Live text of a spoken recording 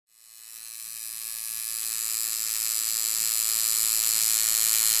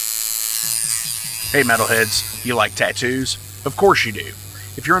Hey metalheads, you like tattoos? Of course you do.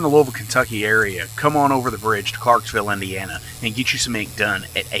 If you're in the Louisville, Kentucky area, come on over the bridge to Clarksville, Indiana, and get you some ink done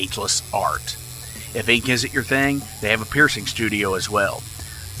at Ageless Art. If ink isn't your thing, they have a piercing studio as well.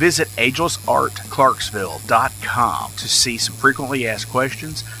 Visit agelessartclarksville.com to see some frequently asked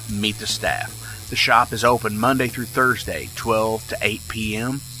questions, meet the staff. The shop is open Monday through Thursday, 12 to 8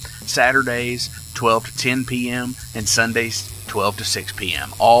 p.m., Saturdays, 12 to 10 p.m., and Sundays, 12 to 6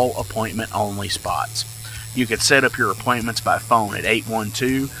 p.m., all appointment-only spots. You can set up your appointments by phone at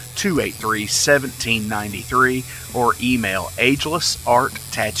 812-283-1793 or email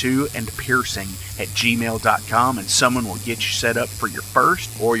agelessarttattooandpiercing@gmail.com and someone will get you set up for your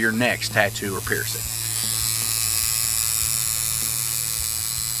first or your next tattoo or piercing.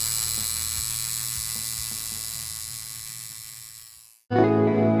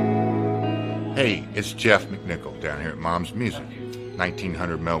 Hey, it's Jeff McNichol down here at Mom's Music,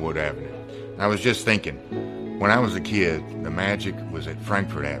 1900 Melwood Avenue. I was just thinking, when I was a kid, the magic was at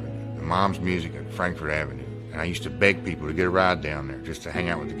Frankfort Avenue, the Mom's Music at Frankfort Avenue, and I used to beg people to get a ride down there just to hang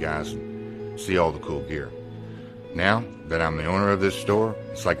out with the guys and see all the cool gear. Now that I'm the owner of this store,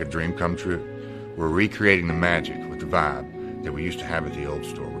 it's like a dream come true. We're recreating the magic with the vibe that we used to have at the old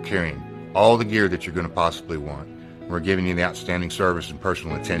store. We're carrying all the gear that you're going to possibly want. We're giving you the outstanding service and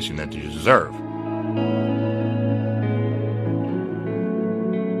personal attention that you deserve.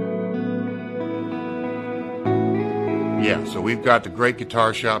 Yeah, so we've got the great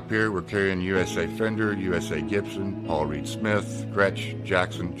guitar shop here. We're carrying USA Fender, USA Gibson, Paul Reed Smith, Gretsch,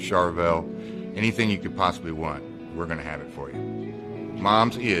 Jackson, Charvel, anything you could possibly want, we're going to have it for you.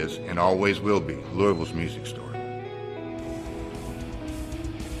 Mom's is and always will be Louisville's music store.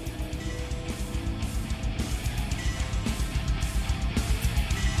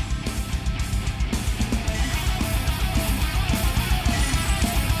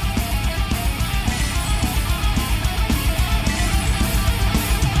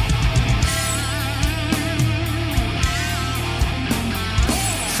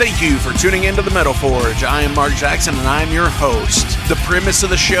 Thank you for tuning into the Metal Forge. I am Mark Jackson and I am your host. The premise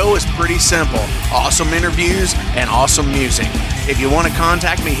of the show is pretty simple. Awesome interviews and awesome music. If you want to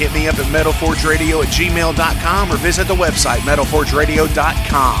contact me, hit me up at metalforgeradio@gmail.com or visit the website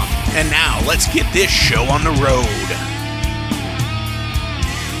metalforgeradio.com. And now, let's get this show on the road.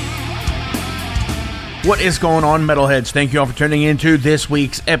 What is going on, metalheads? Thank you all for tuning into this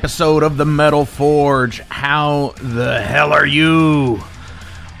week's episode of the Metal Forge. How the hell are you?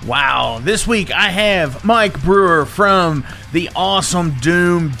 Wow, this week I have Mike Brewer from the awesome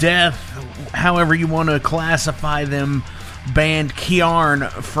Doom, Death, however you want to classify them, band KYARN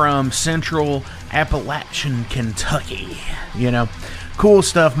from Central Appalachian, Kentucky. You know, cool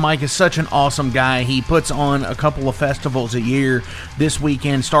stuff. Mike is such an awesome guy. He puts on a couple of festivals a year. This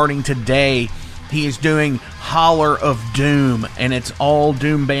weekend, starting today, he is doing Holler of Doom, and it's all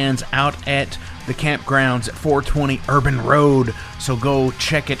Doom bands out at the campgrounds at 420 Urban Road. So go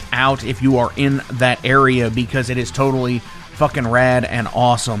check it out if you are in that area, because it is totally fucking rad and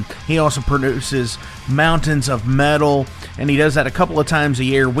awesome. He also produces Mountains of Metal, and he does that a couple of times a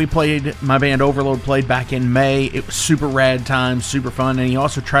year. My band Overload played back in May. It was super rad time, super fun, and he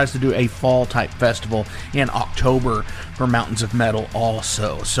also tries to do a fall type festival in October for Mountains of Metal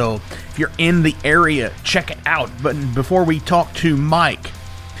also. So if you're in the area, check it out. But before we talk to Mike,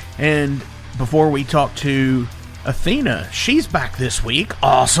 and before we talk to Athena, she's back this week,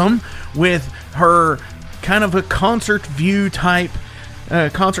 awesome, with her kind of a concert view type,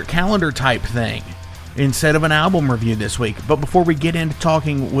 concert calendar type thing, instead of an album review this week. But before we get into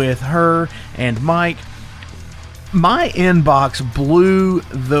talking with her and Mike, my inbox blew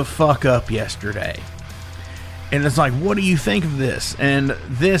the fuck up yesterday. And it's like, what do you think of this? And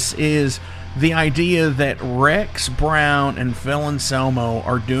this is the idea that Rex Brown and Phil Anselmo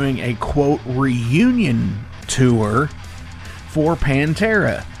are doing a, quote, reunion tour for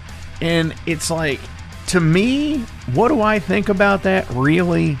Pantera. And it's like, to me, what do I think about that?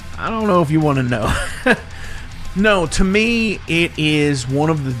 Really? I don't know if you want to know. No, to me, it is one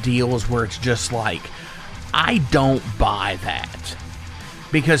of the deals where it's just like, I don't buy that.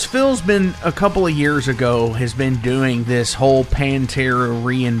 Because Phil's been, a couple of years ago, has been doing this whole Pantera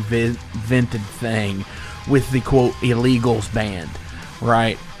reinvented thing with the, quote, Illegals band,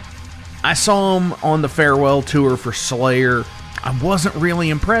 right? I saw him on the farewell tour for Slayer. I wasn't really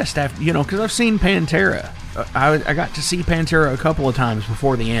impressed after, because I've seen Pantera. I got to see Pantera a couple of times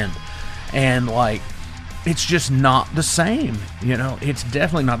before the end. And, like, it's just not the same. It's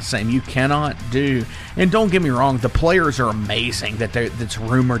definitely not the same. You cannot do, and don't get me wrong, the players are amazing that's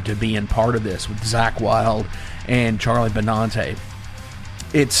rumored to be in part of this with Zakk Wylde and Charlie Benante.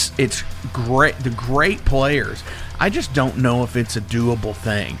 it's great. The great players. I just don't know if it's a doable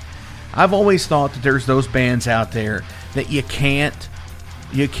thing. I've always thought that there's those bands out there that you can't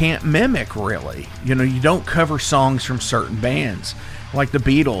mimic, really. You know, you don't cover songs from certain bands, like the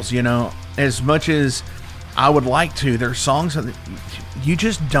Beatles. You know, as much as I would like to, there's songs that you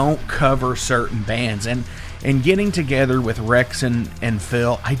just don't cover certain bands. And getting together with Rex and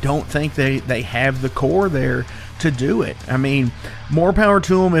Phil, I don't think they have the core there to do it. I mean, more power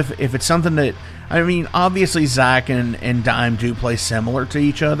to them if it's something that, I mean, obviously Zach and Dime do play similar to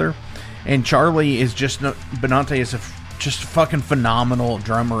each other, and Charlie is Benante is just a fucking phenomenal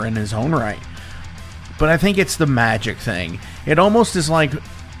drummer in his own right. But I think it's the magic thing. It almost is like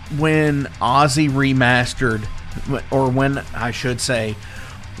when Ozzy remastered, or when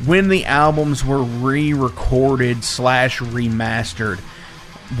the albums were re-recorded / remastered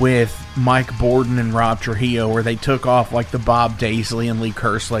with Mike Borden and Rob Trujillo, where they took off like the Bob Daisley and Lee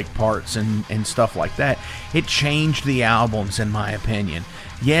Kerslake parts and stuff like that. It changed the albums, in my opinion.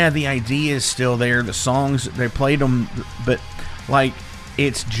 Yeah, the idea is still there. The songs, they played them, but like,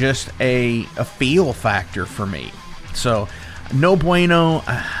 it's just a feel factor for me. So, no bueno.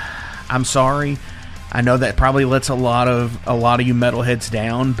 I'm sorry. I know that probably lets a lot of you metalheads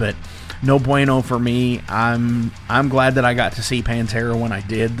down, but no bueno for me. I'm glad that I got to see Pantera when I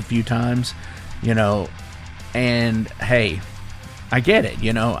did the few times, you know. And hey, I get it,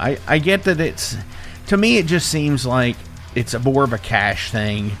 you know. I get that it's, to me it just seems like it's more of a cash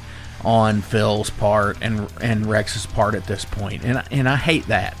thing on Phil's part and Rex's part at this point. And I hate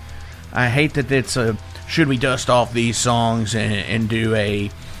that. I hate that it's a, should we dust off these songs and do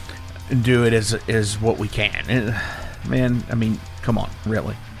it as what we can. And, man, I mean, come on,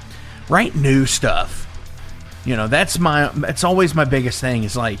 really. Write new stuff. You know, that's always my biggest thing,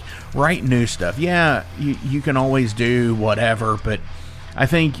 is like, write new stuff. Yeah, you can always do whatever, but I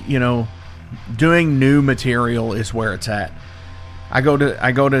think, you know, doing new material is where it's at. I go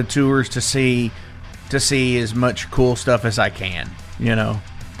to tours to see as much cool stuff as I can. You know,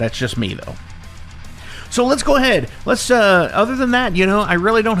 that's just me though. So let's go ahead. Let's other than that, you know, I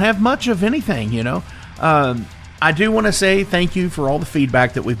really don't have much of anything, you know. I do want to say thank you for all the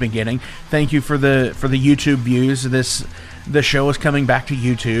feedback that we've been getting. Thank you for the YouTube views. The show is coming back to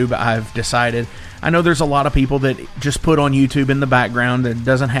YouTube. I've decided. I know there's a lot of people that just put on YouTube in the background. That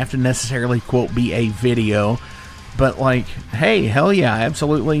doesn't have to necessarily, quote, be a video. But like, hey, hell yeah,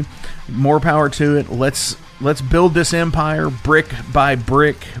 absolutely. More power to it. Let's build this empire brick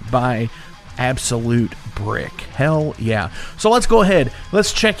by absolute brick. Hell yeah. So let's go ahead.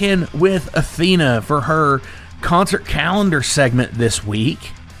 Let's check in with Athena for her concert calendar segment this week.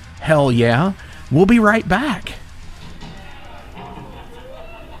 Hell yeah. We'll be right back.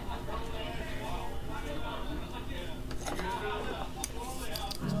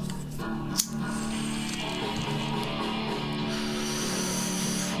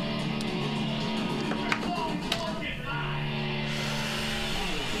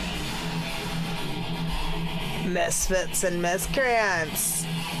 Misfits and miscreants,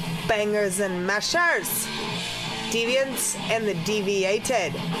 bangers and mashers, deviants and the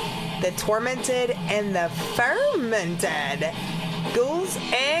deviated, the tormented and the fermented, ghouls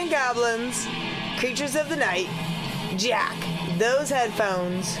and goblins, creatures of the night. Jack those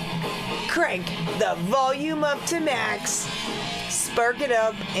headphones, crank the volume up to max, spark it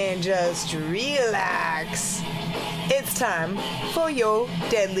up and just relax. It's time for your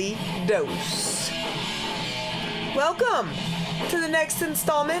deadly dose. Welcome to the next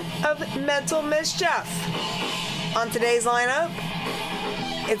installment of Mental Mischief. On today's lineup,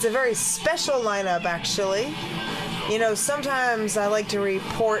 it's a very special lineup, actually. You know, sometimes I like to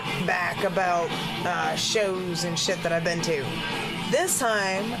report back about shows and shit that I've been to. This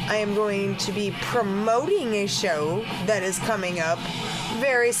time, I am going to be promoting a show that is coming up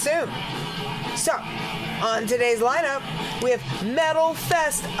very soon. So, on today's lineup, we have Metal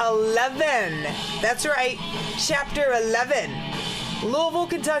Fest 11. That's right, Chapter 11. Louisville,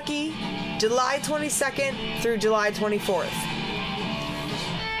 Kentucky, July 22nd through July 24th.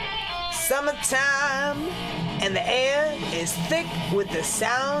 Summertime, and the air is thick with the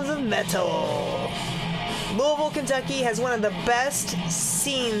sounds of metal. Louisville, Kentucky has one of the best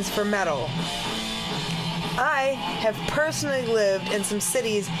scenes for metal. I have personally lived in some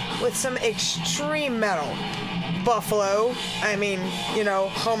cities with some extreme metal. Buffalo, I mean, you know,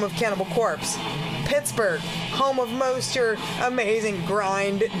 home of Cannibal Corpse. Pittsburgh, home of most your amazing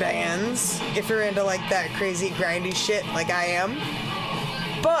grind bands, if you're into like that crazy grindy shit like I am.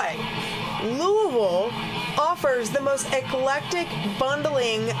 But Louisville offers the most eclectic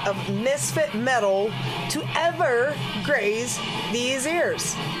bundling of misfit metal to ever graze these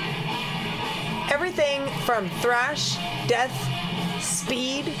ears. Everything from thrash, death,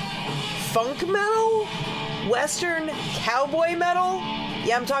 speed, funk metal, western cowboy metal.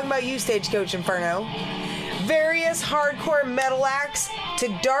 Yeah, I'm talking about you, Stagecoach Inferno. Various hardcore metal acts to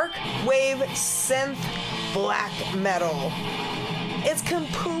dark wave synth black metal. It's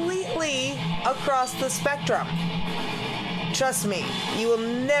completely across the spectrum. Trust me, you will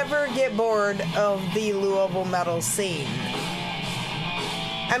never get bored of the Louisville metal scene.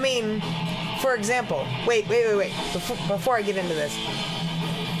 I mean, for example, wait. Before I get into this,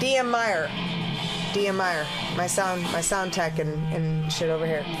 DM Meyer, my sound tech and shit over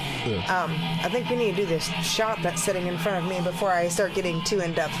here. Yeah. I think we need to do this shot that's sitting in front of me before I start getting too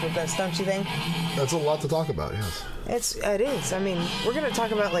in depth with this. Don't you think? That's a lot to talk about. Yes. It is. I mean, we're gonna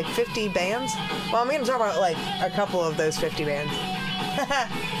talk about like 50 bands. Well, I'm gonna talk about like a couple of those 50 bands.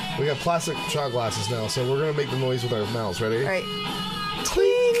 We got plastic shot glasses now, so we're gonna make the noise with our mouths. Ready? All right.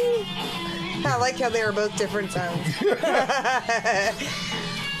 Ting. I like how they are both different sounds.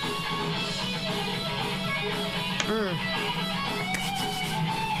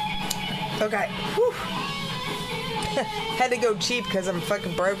 Okay. Whew. Had to go cheap because I'm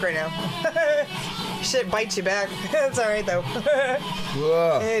fucking broke right now. Shit bites you back. It's alright though.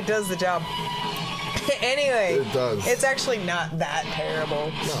 It does the job. Anyway. It does. It's actually not that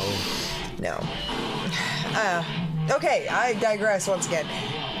terrible. No. Okay, I digress once again.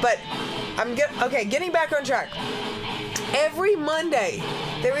 But getting back on track. Every Monday,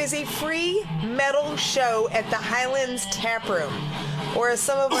 there is a free metal show at the Highlands Tap Room, or as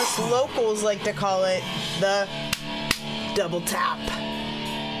some of us locals like to call it, the Double Tap.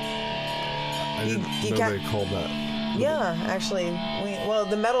 I didn't know they called that. Yeah, actually,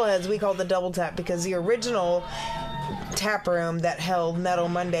 the metalheads, we call it the Double Tap because the original tap room that held Metal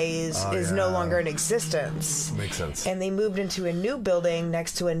Mondays is no longer in existence. Makes sense. And they moved into a new building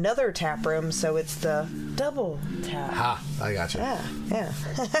next to another tap room, so it's the Double Tap. Ha, I gotcha. Yeah.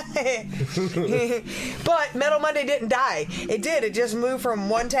 But Metal Monday didn't die. It did. It just moved from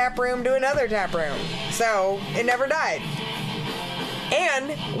one tap room to another tap room. So it never died.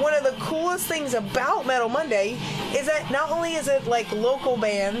 And one of the coolest things about Metal Monday is that not only is it like local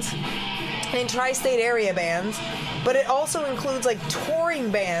bands and tri-state area bands, but it also includes like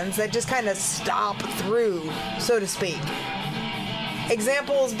touring bands that just kind of stop through, so to speak.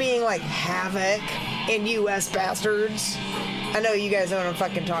 Examples being like Havoc and US Bastards. I know you guys know what I'm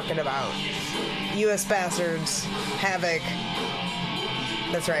fucking talking about. US Bastards, Havoc.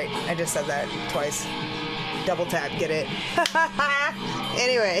 That's right, I just said that twice. Double tap, get it?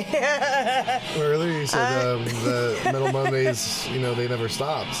 Anyway. Earlier you said the Metal Mondays, they never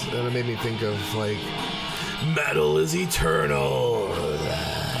stopped. And it made me think of, like, metal is eternal.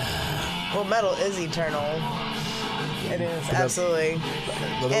 Well, metal is eternal. It is, absolutely.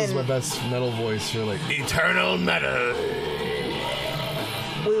 That was my best metal voice. You're like, eternal metal.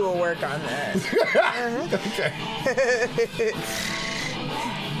 We will work on that. Okay.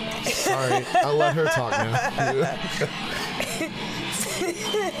 Sorry, I'll let her talk now.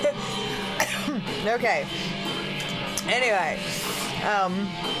 Okay. Anyway,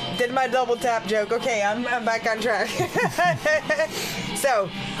 did my double tap joke. Okay, I'm back on track. So,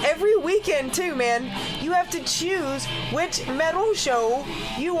 every weekend too, man, you have to choose which metal show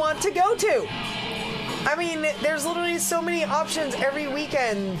you want to go to. I mean, there's literally so many options every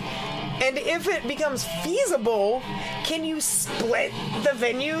weekend. And if it becomes feasible, can you split the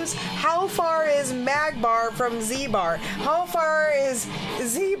venues? How far is Mag Bar from Z Bar? How far is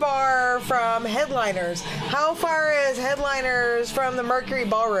Z Bar from Headliners? How far is Headliners from the Mercury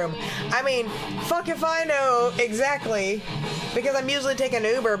Ballroom? I mean, fuck if I know exactly, because I'm usually taking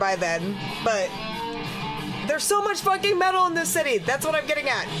Uber by then, but there's so much fucking metal in this city. That's what I'm getting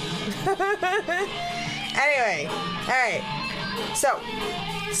at. Anyway, alright. So,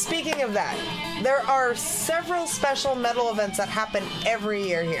 speaking of that, there are several special metal events that happen every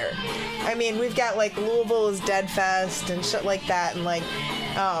year here. I mean, we've got like Louisville is Dead Fest and shit like that, and like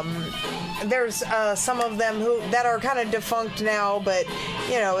there's some of them that are kind of defunct now, but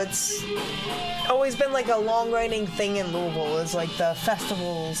it's always been like a long-running thing in Louisville, is like the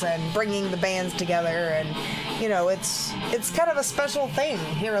festivals and bringing the bands together, and it's kind of a special thing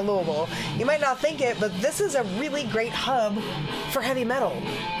here in Louisville. You might not think it, but this is a really great hub for heavy metal,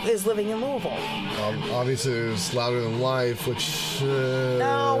 is living in Louisville. Obviously, there's Louder Than Life, which...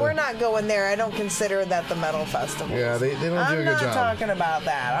 No, we're not going there. I don't consider that the metal festival. Yeah, they don't do a good job. I'm not talking about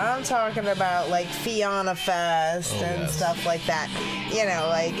that. I'm talking about like Fiona Fest and stuff like that. You know,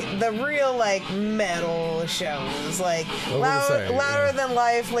 like the real like metal shows, like louder than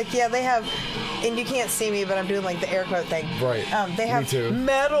life. Like they have, and you can't see me, but I'm doing like the air quote thing. Right. They have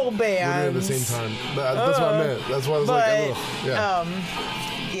metal bands. We're doing it at the same time. That's what I meant. That's why I was like,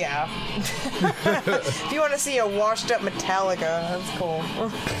 yeah. If you want to see a washed up Metallica, that's cool.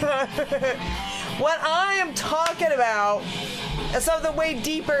 What I am talking about is something way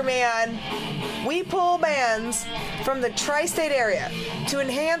deeper, man. We pull bands from the tri-state area to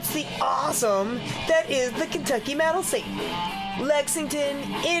enhance the awesome that is the Kentucky metal scene. Lexington,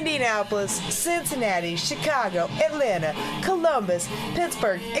 Indianapolis, Cincinnati, Chicago, Atlanta, Columbus,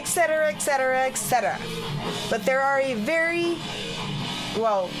 Pittsburgh, etc., etc., etc. But there are a very...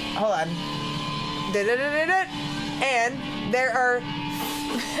 Well, hold on. And there are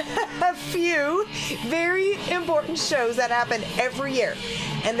a few very important shows that happen every year.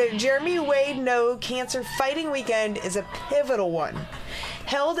 And the Jeremy Wade No Cancer Fighting Weekend is a pivotal one.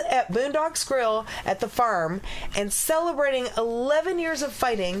 Held at Boondock's Grill at the farm and celebrating 11 years of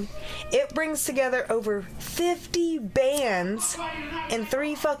fighting, it brings together over 50 bands in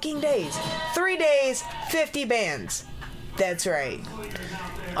 3 fucking days. 3 days, 50 bands. That's right.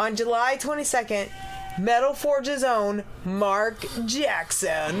 On July 22nd, Metal Forge's own Mark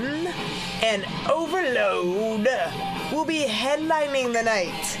Jackson and Overload will be headlining the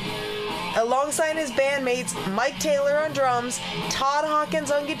night. Alongside his bandmates Mike Taylor on drums, Todd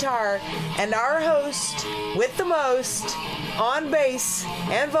Hawkins on guitar, and our host with the most on bass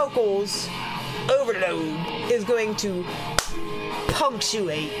and vocals, Overload is going to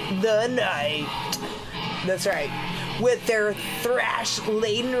punctuate the night. That's right. With their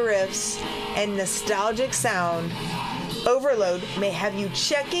thrash-laden riffs and nostalgic sound, Overload may have you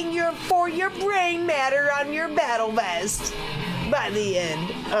checking for your brain matter on your battle vest by the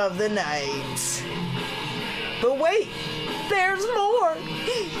end of the night. But wait, there's more.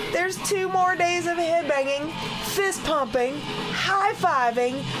 There's 2 more days of headbanging, fist pumping,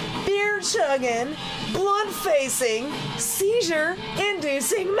 high-fiving, beer chugging, blunt-facing,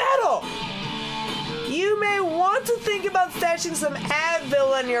 seizure-inducing metal. You may want to think about stashing some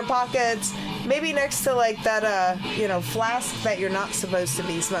Advil in your pockets, maybe next to like that, flask that you're not supposed to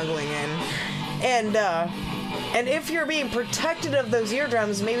be smuggling in. And if you're being protected of those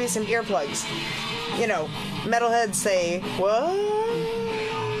eardrums, maybe some earplugs. You know, metalheads say, what?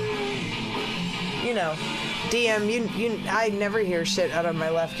 You know, DM, I never hear shit out of my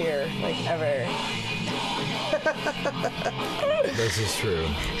left ear, like ever. This is true.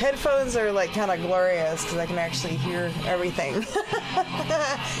 Headphones are like kind of glorious because I can actually hear everything.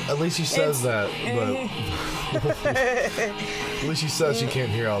 At least she says that, but at least she says she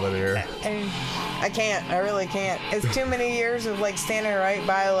can't hear all that air. I can't. I really can't. It's too many years of like standing right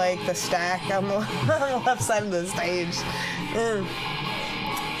by like the stack on the left side of the stage.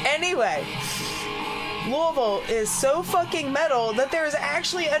 Anyway. Louisville is so fucking metal that there is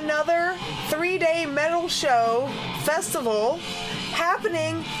actually another 3-day metal show festival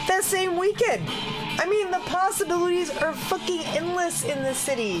happening that same weekend. I mean, the possibilities are fucking endless in this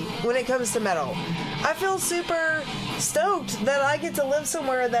city when it comes to metal. I feel super stoked that I get to live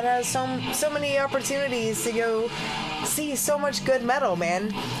somewhere that has so many opportunities to go see so much good metal,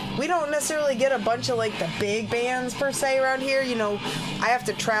 man. We don't necessarily get a bunch of like the big bands per se around here. You know, I have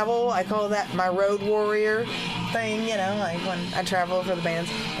to travel. I call that my road warrior thing, you know, like when I travel for the bands.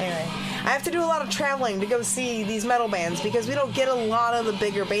 Anyway, I have to do a lot of traveling to go see these metal bands because we don't get a lot of the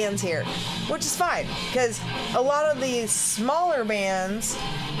bigger bands here, which is fine because a lot of the smaller bands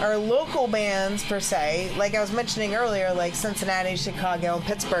are local bands per se, like I was mentioning earlier, like Cincinnati, Chicago, and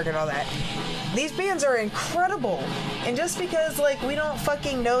Pittsburgh and all that. These bands are incredible, and just because like we don't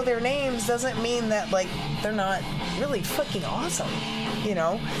fucking know their names doesn't mean that like they're not really fucking awesome, you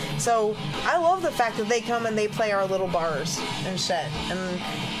know? So I love the fact that they come and they play our little bars and shit, and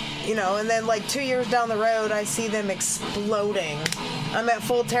you know, and then like 2 years down the road I see them exploding. I'm at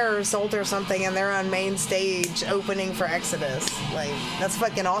Full Terror Assault or something and they're on main stage opening for Exodus. Like, that's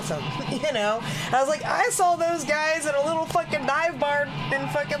fucking awesome. You know? I was like, I saw those guys at a little fucking dive bar in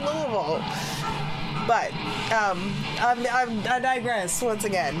fucking Louisville. But I digress once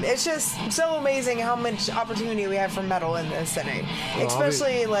again. It's just so amazing how much opportunity we have for metal in this city. Well,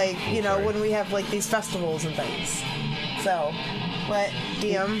 especially like, you know, when we have like these festivals and things. So, what,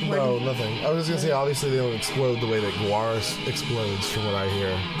 DM? No, nothing. I was just going to say, obviously they don't explode the way that KYARN explodes from what I hear.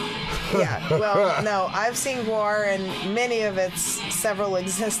 Yeah, well, no, I've seen KYARN in many of its several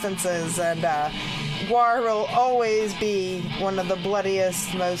existences, and GWAR will always be one of the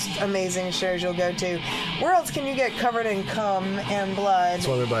bloodiest, most amazing shows you'll go to. Where else can you get covered in cum and blood? That's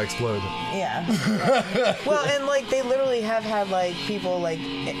why they're by Explode. Yeah. Well, and like they literally have had like people like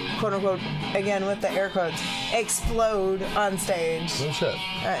quote unquote, again with the air quotes, explode on stage. No shit.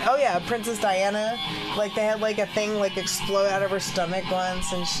 Oh yeah, Princess Diana, like they had like a thing like explode out of her stomach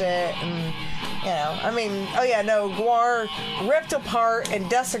once and shit, and you know, I mean, oh yeah, no, GWAR ripped apart and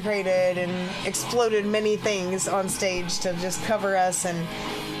desecrated and exploded many things on stage to just cover us and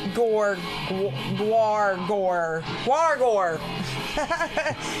GWAR.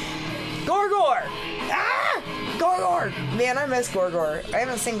 Gorgor! Ah! Gorgor! Man, I miss Gorgor. I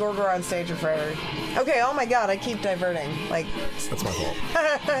haven't seen Gorgor on stage in forever. Okay, oh my god, I keep diverting. Like, That's my fault.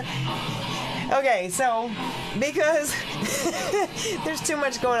 okay, so, because there's too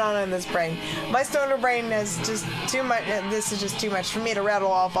much going on in this brain. My stoner brain has just too much, this is just too much for me to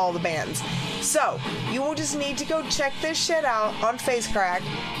rattle off all the bands. So, you will just need to go check this shit out on FaceCrack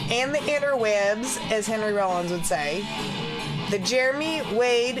and the interwebs, as Henry Rollins would say. The Jeremy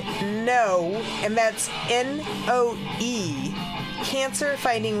Wade No, and that's N-O-E, Cancer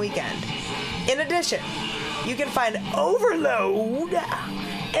Fighting Weekend. In addition, you can find Overload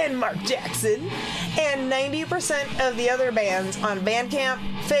and Mark Jackson and 90% of the other bands on Bandcamp,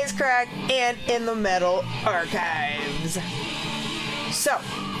 FaceCrack, and in the Metal Archives. So,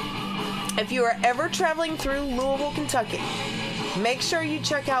 if you are ever traveling through Louisville, Kentucky, make sure you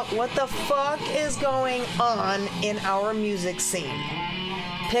check out what the fuck is going on in our music scene.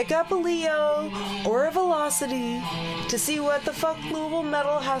 Pick up a Leo or a Velocity to see what the fuck Louisville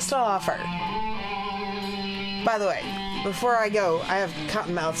metal has to offer. By the way, before I go, I have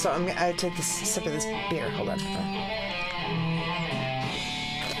cotton mouth, so I take a sip of this beer. Hold on.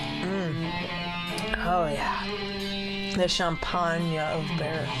 Oh yeah, the champagne of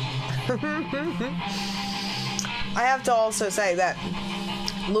beer. I have to also say that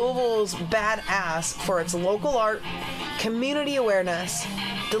Louisville's badass for its local art, community awareness,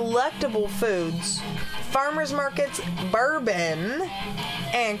 delectable foods, farmers markets, bourbon,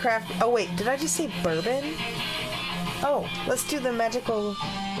 and craft. Oh wait, did I just say bourbon? Oh, let's do the magical,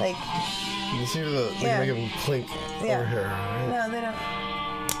 like. You see the you make them clink over here, right? No, they don't.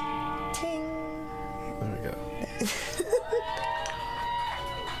 Ting. There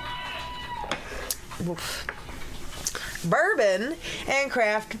we go. Oof. Bourbon and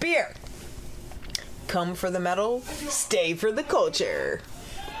craft beer. Come for the metal, stay for the culture.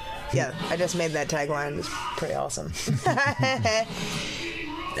 Yeah, I just made that tagline. It's pretty awesome.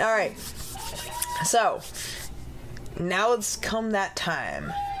 All right. So, now it's come that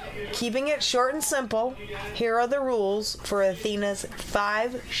time. Keeping it short and simple, here are the rules for Athena's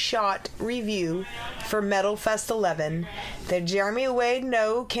 5-shot review for Metal Fest 11, the Jeremy Wade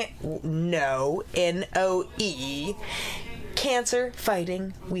N-O-E, Cancer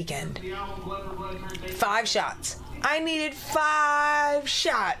Fighting Weekend. 5 shots. I needed 5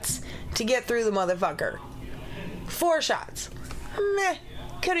 shots to get through the motherfucker. 4 shots. Meh.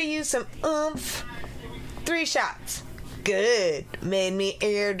 Could have used some oomph. 3 shots. Good. Made me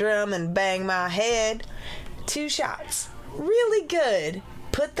eardrum and bang my head. 2 shots. Really good.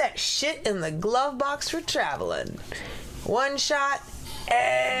 Put that shit in the glove box for traveling. 1 shot.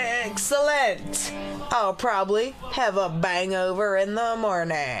 Excellent. I'll probably have a bangover in the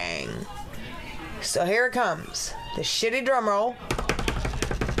morning. So here it comes. The shitty drum roll.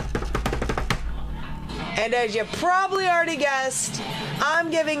 And as you probably already guessed, I'm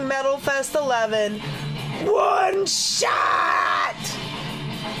giving Metal Fest 11 1 shot!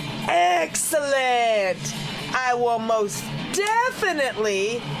 Excellent! I will most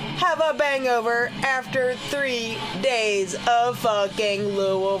definitely have a bangover after 3 days of fucking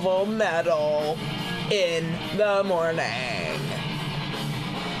Louisville metal in the morning.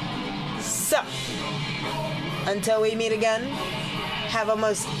 So, until we meet again, have a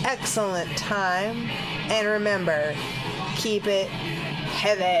most excellent time, and remember, keep it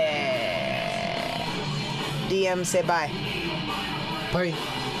heavy. DM, say bye. Bye.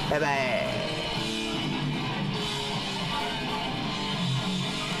 Bye-bye.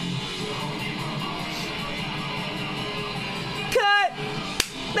 Cut!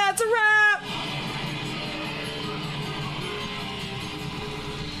 That's a wrap!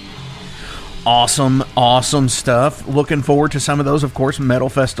 Awesome stuff. Looking forward to some of those. Of course, Metal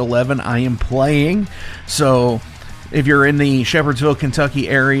Fest 11 I am playing. So if you're in the Shepherdsville, Kentucky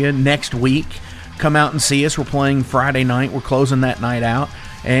area next week, come out and see us. We're playing Friday night. We're closing that night out.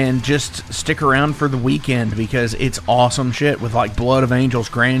 And just stick around for the weekend because it's awesome shit with like Blood of Angels,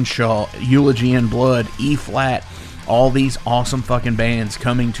 Granshaw, Eulogy in Blood, E-Flat, all these awesome fucking bands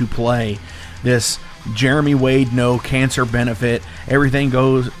coming to play this Jeremy Wade No Cancer Benefit. Every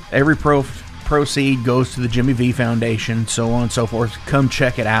proceed goes to the Jimmy V Foundation, so on and so forth. Come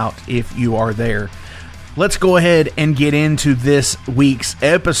check it out if you are there. Let's go ahead and get into this week's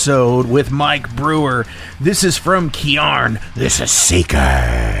episode with Mike Brewer. This is from KYARN. This is Seeker.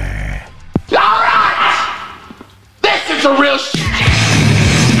 All right! This is a real shit!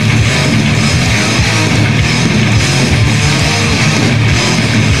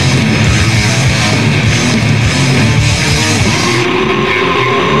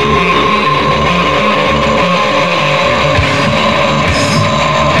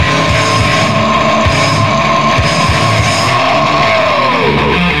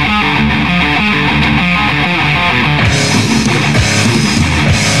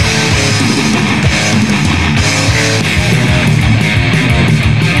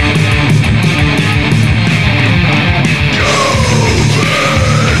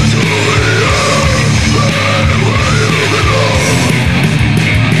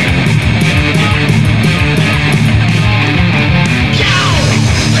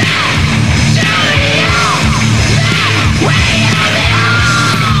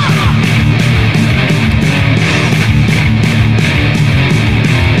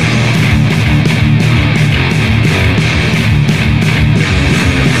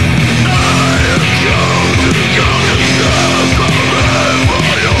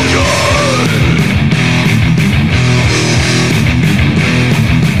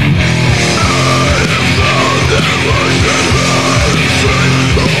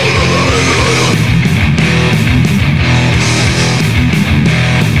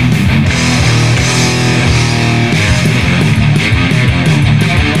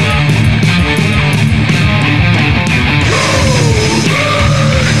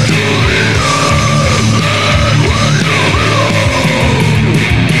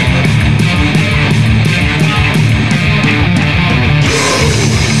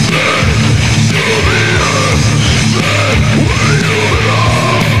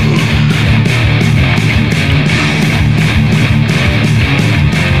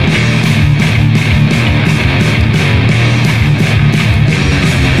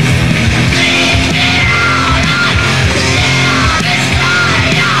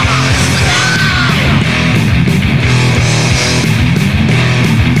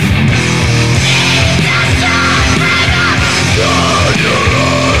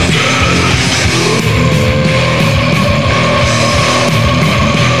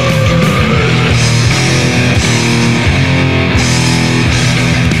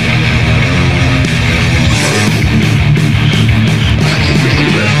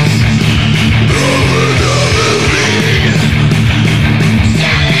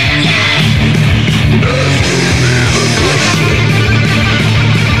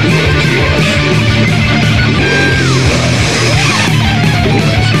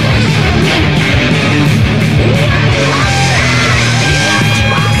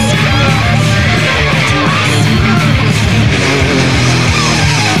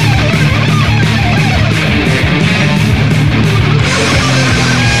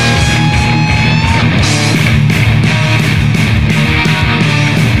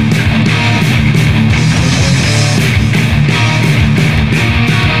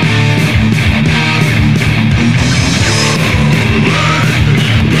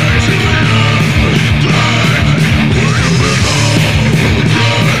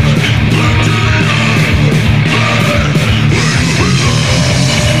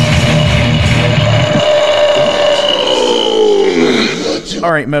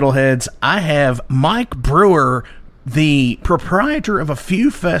 All right, metalheads, I have Mike Brewer, the proprietor of a few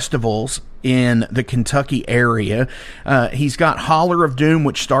festivals in the Kentucky area. He's got Holler of Doom,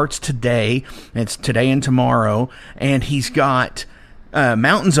 which starts today. It's today and tomorrow. And he's got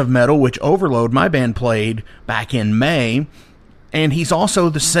Mountains of Metal, which Overload, my band, played back in May. And he's also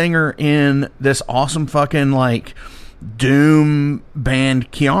the singer in this awesome fucking, like, Doom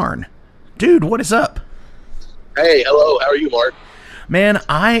band KYARN. Dude, what is up? Hey, hello. How are you, Mark? Man,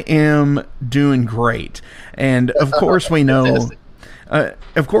 I am doing great. And, of course, we know...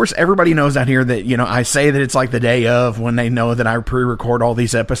 of course, everybody knows out here that, you know, I say that it's like the day of when they know that I pre-record all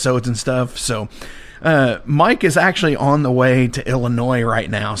these episodes and stuff. So, Mike is actually on the way to Illinois right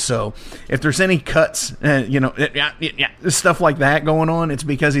now. So, if there's any cuts, stuff like that going on, it's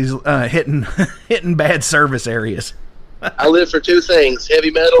because he's hitting bad service areas. I live for two things,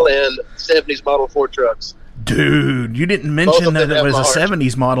 heavy metal and 70s model Ford trucks. Dude, you didn't mention that it was a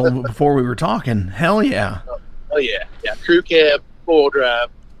 70s model before we were talking. Hell yeah. Oh, yeah. Yeah, crew cab, four-wheel drive,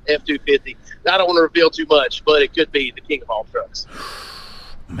 F-250. I don't want to reveal too much, but it could be the king of all trucks.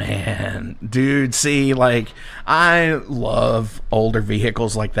 Man, dude, see, like, I love older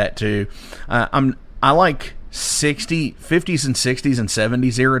vehicles like that too. I like 50s and 60s and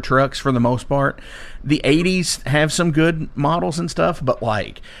 70s era trucks for the most part. The 80s have some good models and stuff, but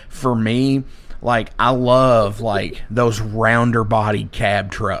like for me, like I love like those rounder bodied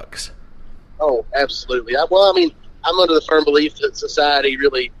cab trucks. Oh, absolutely. I'm under the firm belief that society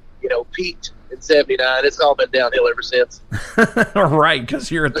really, peaked in '79. It's all been downhill ever since. Right,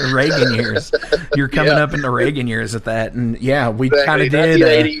 because you're at the Reagan years. You're coming up in the Reagan years at that, and yeah, we kind of did.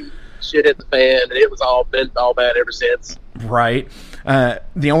 1980, shit hit the fan, and it was all been all bad ever since. Right.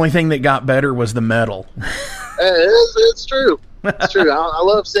 The only thing that got better was the metal. It's true. It's true. I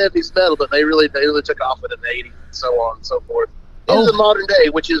love '70s metal, but they really took off with it in the '80s and so on and so forth. In the modern day,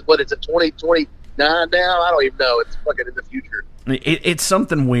 which is what it's at 2029 now. I don't even know. It's fucking in the future. It's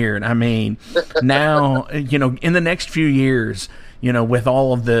something weird. I mean, now in the next few years, with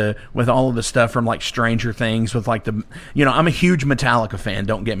all of the stuff from like Stranger Things, with like I'm a huge Metallica fan.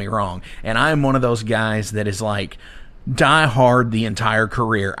 Don't get me wrong, and I'm one of those guys that is like die hard the entire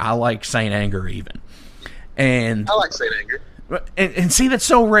career. I like Saint Anger even, and I like Saint Anger. And see, that's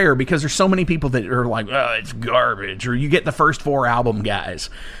so rare because there's so many people that are like, oh, it's garbage. Or you get the first 4 album guys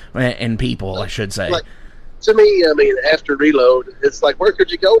and people, I should say. Like, to me, after Reload, it's like, where could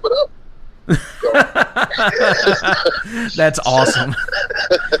you go but up? That's awesome.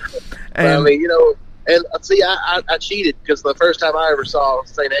 And, and see, I cheated because the first time I ever saw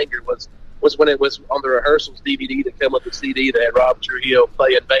Saint Anger was when it was on the rehearsals DVD that come with the CD that had Rob Trujillo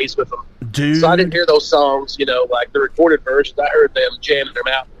playing bass with them. Dude. So I didn't hear those songs, like the recorded versions. I heard them jamming them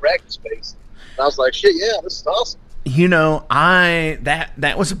out in practice space. And I was like, shit, yeah, this is awesome.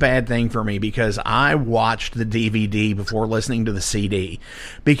 That was a bad thing for me because I watched the DVD before listening to the CD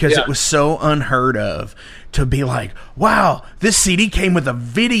because it was so unheard of to be like, wow, this CD came with a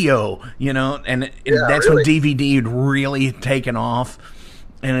video, and that's when DVD had really taken off.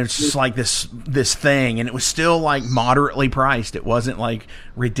 And it's just like this thing, and it was still like moderately priced. It wasn't like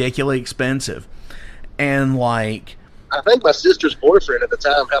ridiculously expensive. And like, I think my sister's boyfriend at the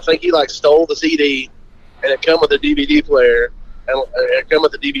time, I think he like stole the CD, and it come with a DVD player, and it come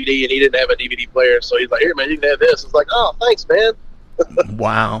with the DVD, and he didn't have a DVD player, so he's like, "Here, man, you can have this." It's like, "Oh, thanks, man."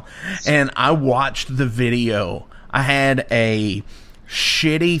 Wow. And I watched the video. I had a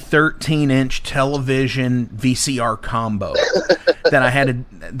shitty 13-inch television VCR combo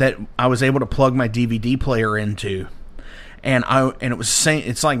that I was able to plug my DVD player into, and it was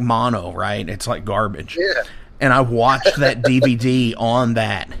it's like mono, right? It's like garbage. Yeah. And I watched that DVD on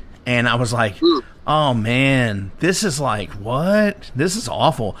that, and I was like, oh man, this is like, what? This is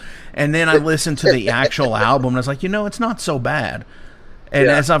awful. And then I listened to the actual album, and I was like, it's not so bad. And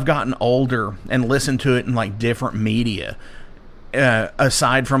as I've gotten older and listened to it in like different media,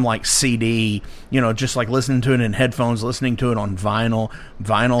 aside from like CD, just like listening to it in headphones, listening to it on vinyl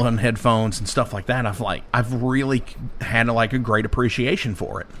and headphones and stuff like that, I've really had like a great appreciation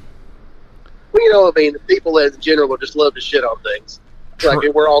for it. Well, people in general just love to shit on things.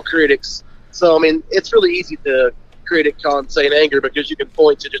 Like we're all critics, so it's really easy to critic on Saint Anger because you can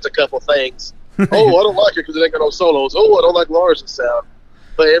point to just a couple things. Oh, I don't like it because it ain't got no solos. Oh, I don't like Lars's sound.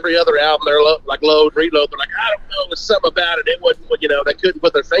 But every other album, they're like Load, Reload. They're like, I don't know, there's something about it. It wasn't, they couldn't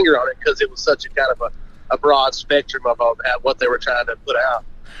put their finger on it because it was such a kind of a broad spectrum of what they were trying to put out.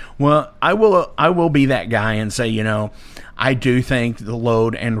 Well, I will be that guy and say, I do think the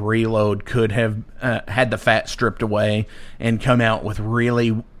Load and Reload could have had the fat stripped away and come out with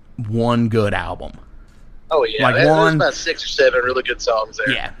really one good album. Oh yeah, there's about 6 or 7 really good songs there.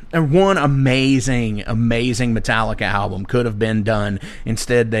 Yeah, and one amazing Metallica album could have been done.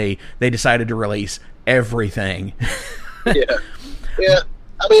 Instead, they decided to release everything. yeah.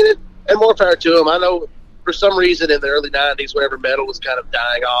 And more power to them. I know for some reason in the early '90s, whenever metal was kind of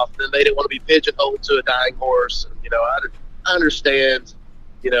dying off, then they didn't want to be pigeonholed to a dying horse. And, I understand.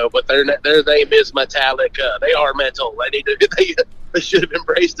 But their name is Metallica. They are metal. They should have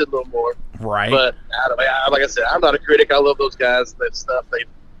embraced it a little more. Right. But like I said, I'm not a critic. I love those guys. That stuff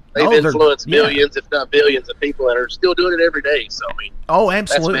they've influenced millions, if not billions, of people, and are still doing it every day. So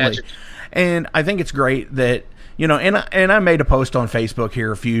absolutely. That's magic. And I think it's great that and I made a post on Facebook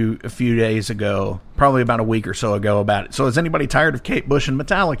here a few days ago, probably about a week or so ago, about it. So is anybody tired of Kate Bush and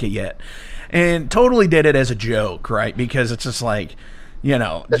Metallica yet? And totally did it as a joke, right? Because it's just like,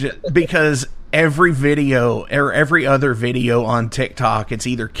 because every video or every other video on TikTok, it's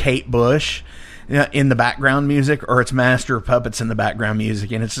either Kate Bush in the background music or it's Master of Puppets in the background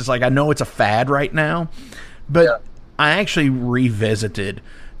music. And it's just like, I know it's a fad right now, but I actually revisited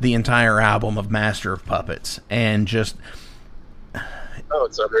the entire album of Master of Puppets and just, Oh,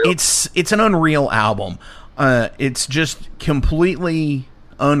 it's unreal. It's an unreal album. It's just completely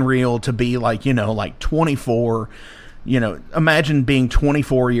unreal to be like, like 24. Imagine being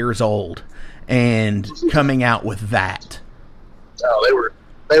 24 years old and coming out with that. Oh,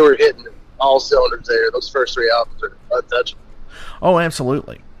 they were hitting all cylinders there. Those first 3 albums are untouchable. Oh,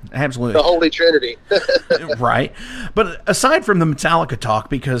 absolutely. Absolutely. The Holy Trinity. Right. But aside from the Metallica talk,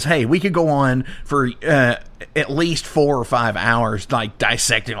 because, hey, we could go on for at least 4 or 5 hours, like,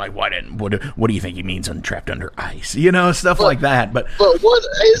 dissecting, like, what do you think he means Trapped Under Ice? Stuff like that. But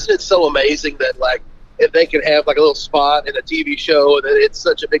isn't it so amazing that, like, if they can have, like, a little spot in a TV show, that it's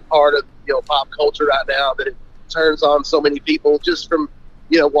such a big part of, pop culture right now, that it turns on so many people just from,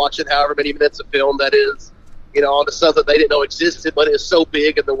 watching however many minutes of film that is, onto something they didn't know existed, but it's so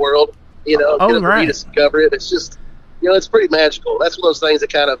big in the world, get them to discover it. It's just, it's pretty magical. That's one of those things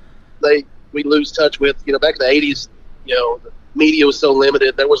that kind of, we lose touch with. Back in the 80s, the media was so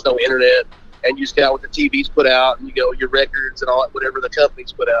limited. There was no internet, and you just got what the TVs put out, and your records and all that, whatever the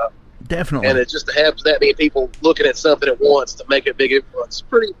companies put out. Definitely. And it just to have that many people looking at something at once to make a big influence.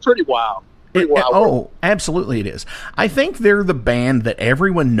 Pretty wild. Absolutely it is. I think they're the band that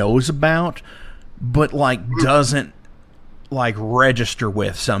everyone knows about, but doesn't register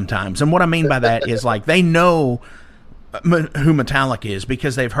with sometimes. And what I mean by that is they know who Metallica is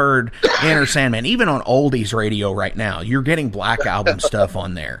because they've heard Enter Sandman. Even on oldies radio right now, you're getting Black Album stuff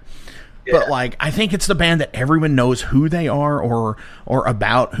on there. Yeah. But I think it's the band that everyone knows who they are or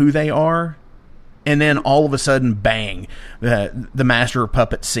about who they are. And then all of a sudden, bang, the Master of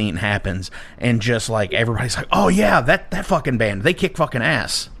Puppets scene happens. And just everybody's like, oh yeah, that fucking band, they kick fucking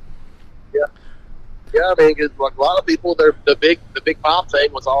ass. Yeah. Yeah, I mean, cause a lot of people, the big pop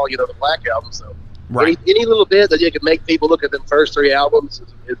thing was all, the Black Album. So right. Any little bit that you can make people look at them first 3 albums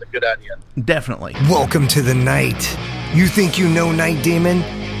is a good idea. Definitely. Welcome to the night. You think you know Night Demon?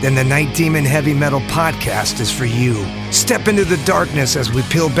 Then the Night Demon Heavy Metal Podcast is for you. Step into the darkness as we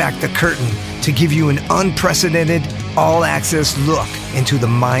peel back the curtain to give you an unprecedented, all-access look into the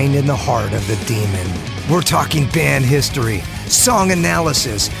mind and the heart of the demon. We're talking band history, song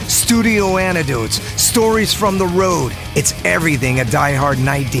analysis, studio anecdotes, stories from the road. It's everything a diehard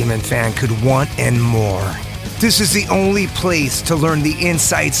Night Demon fan could want and more. This is the only place to learn the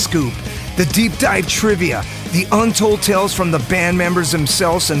inside scoop, the deep dive trivia, the untold tales from the band members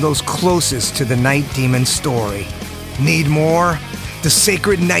themselves and those closest to the Night Demon story. Need more? The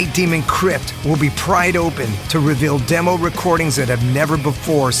Sacred Night Demon Crypt will be pried open to reveal demo recordings that have never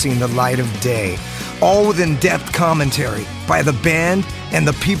before seen the light of day, all with in-depth commentary by the band and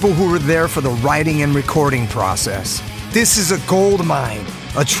the people who were there for the writing and recording process. This is a gold mine,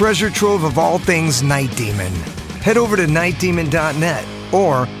 a treasure trove of all things Night Demon. Head over to nightdemon.net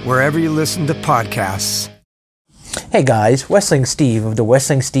or wherever you listen to podcasts. Hey guys, Wrestling Steve of the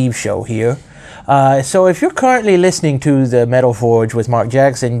Wrestling Steve Show here. So if you're currently listening to the Metal Forge with Mark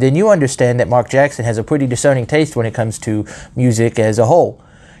Jackson, then you understand that Mark Jackson has a pretty discerning taste when it comes to music as a whole.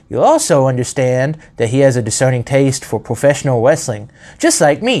 You'll also understand that he has a discerning taste for professional wrestling, just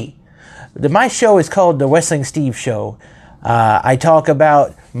like me. My show is called the Wrestling Steve Show. I talk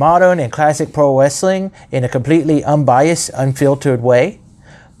about modern and classic pro wrestling in a completely unbiased, unfiltered way.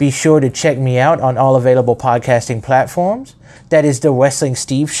 Be sure to check me out on all available podcasting platforms. That is the Wrestling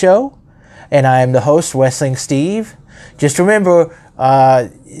Steve Show. And I am the host, Wrestling Steve. Just remember,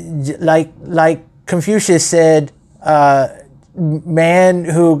 like Confucius said, man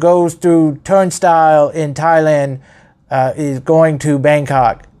who goes through turnstile in Thailand is going to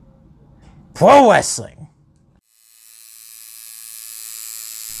Bangkok. Pro wrestling.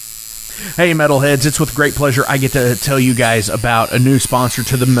 Hey metalheads, it's with great pleasure I get to tell you guys about a new sponsor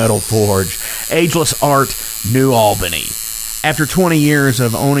to the Metal Forge, Ageless Art, New Albany. After 20 years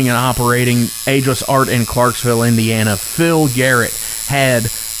of owning and operating Ageless Art in Clarksville, Indiana, Phil Garrett had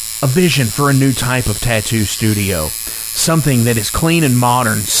a vision for a new type of tattoo studio. Something that is clean and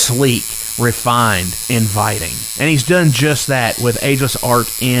modern, sleek, refined, inviting. And he's done just that with Ageless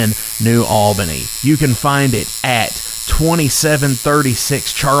Art in New Albany. You can find it at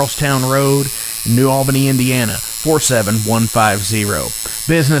 2736 Charlestown Road, New Albany, Indiana,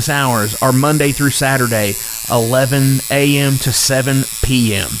 47150. Business hours are Monday through Saturday, 11 a.m. to 7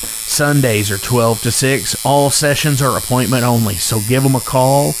 p.m. Sundays are 12 to 6. All sessions are appointment only, so give them a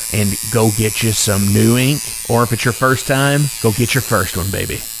call and go get you some new ink. Or if it's your first time, go get your first one,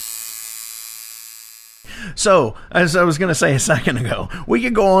 baby. So, as I was going to say a second ago, we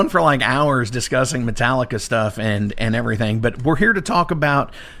could go on for like hours discussing Metallica stuff and everything, but we're here to talk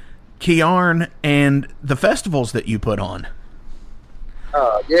about KYARN and the festivals that you put on.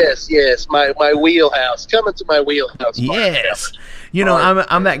 Yes, my wheelhouse. Coming to my wheelhouse. Yes. You know,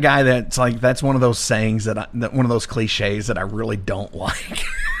 I'm that guy that's one of those sayings that one of those cliches that I really don't like.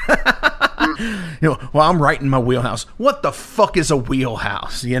 I'm right in my wheelhouse. What the fuck is a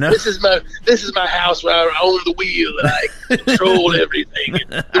wheelhouse? You know, this is my house where I own the wheel and I control everything.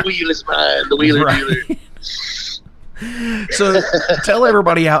 The wheel is mine. The wheeler dealer. So, tell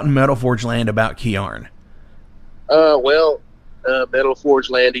everybody out in Metal Forge land about KYARN. Metal Forge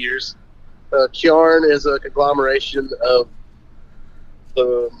land ears. KYARN is a conglomeration of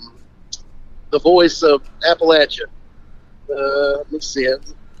the voice of Appalachia. Let me see it.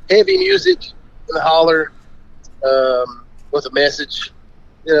 Heavy music in the holler, with a message.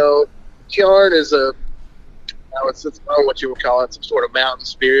 You know, KYARN is I don't know what you would call it, some sort of mountain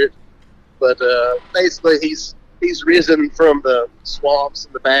spirit. But basically, he's risen from the swamps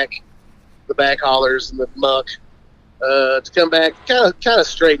and the back hollers and the muck to come back, kind of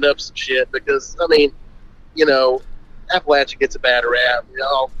straighten up some shit. Because I mean, you know, Appalachia gets a bad rap. You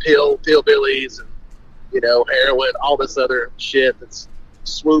know, pillbillies and heroin, all this other shit that's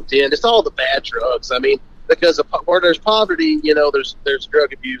swooped in. It's all the bad drugs. I mean, because where there's poverty, there's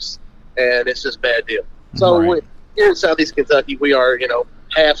drug abuse, and it's just a bad deal. So here in Southeast Kentucky, we are, we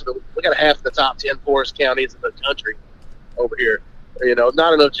got half of the top 10 poorest counties in the country over here.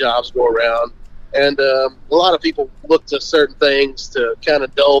 Not enough jobs go around, and a lot of people look to certain things to kind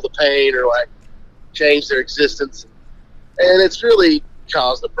of dull the pain or like change their existence, and it's really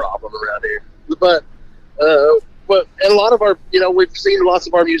caused a problem around here. But and a lot of our, we've seen lots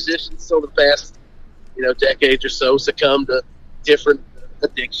of our musicians over the past, decades or so succumb to different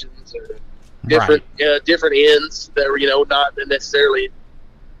addictions or different ends that were, not necessarily,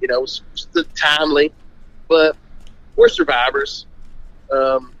 timely, but we're survivors.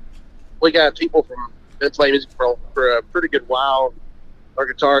 We got people been playing music for a pretty good while. Our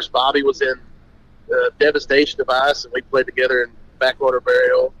guitarist Bobby was in Devastation Device, and we played together in Backwater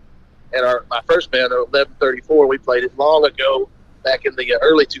Burial. And my first band, 1134, we played it long ago, back in the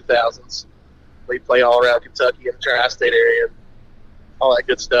early 2000s. We play all around Kentucky and the tri-state area, and all that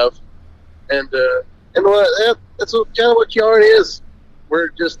good stuff. And that's kind of what KYARN is. We're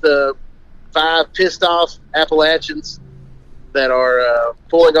just 5 pissed off Appalachians that are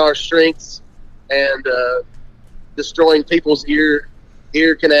pulling our strengths and destroying people's ear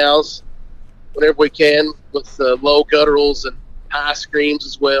canals whenever we can with low gutturals and high screams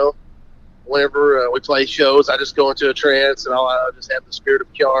as well. Whenever we play shows, I just go into a trance, and I just have the spirit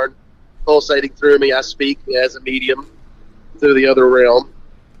of KYARN pulsating through me. I speak as a medium through the other realm.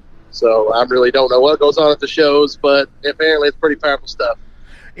 So I really don't know what goes on at the shows, but apparently it's pretty powerful stuff.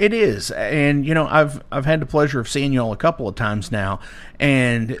 It is, and I've had the pleasure of seeing you all a couple of times now,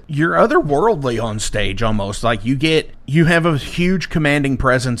 and you're otherworldly on stage almost. Like you have a huge commanding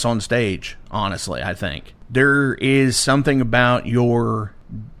presence on stage. Honestly, I think there is something about your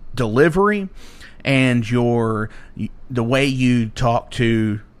delivery and the way you talk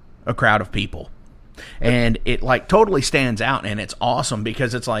to a crowd of people, and it like totally stands out, and it's awesome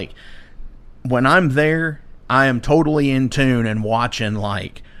because it's like when I'm there, I am totally in tune and watching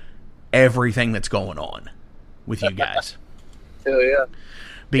like everything that's going on with you guys. Hell yeah.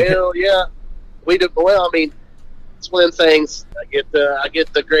 Hell yeah. We do well. I mean, it's one of the things I get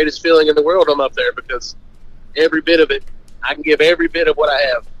the greatest feeling in the world. I'm up there because every bit of it, I can give every bit of what I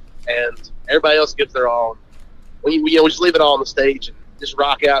have, and everybody else gives their all. We just leave it all on the stage and just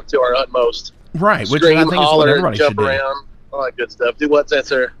rock out to our utmost. Right, Scream, which I think holler, is what everybody jump should do. Around, all that good stuff. Do what's that,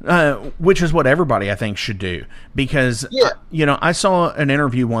 sir? Which is what everybody I think should do, because I saw an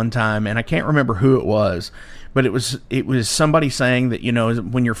interview one time, and I can't remember who it was, but it was somebody saying that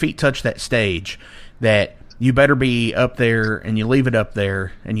when your feet touch that stage, that you better be up there and you leave it up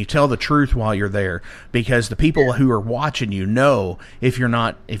there and you tell the truth while you're there, because the people who are watching you know if you're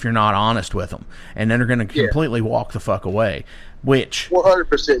not honest with them, and then they're going to completely walk the fuck away. Which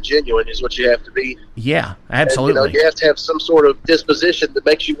 100% genuine is what you have to be. Yeah, absolutely. And, you have to have some sort of disposition that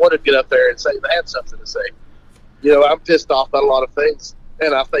makes you want to get up there and say I had something to say. I'm pissed off about a lot of things,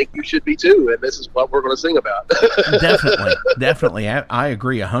 and I think you should be too. And this is what we're going to sing about. Definitely. I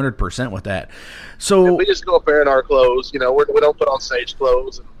agree 100% with that. So and we just go up there in our clothes. We don't put on stage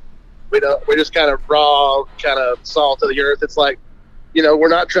clothes, and we're just kind of raw, kind of salt of the earth. It's like, we're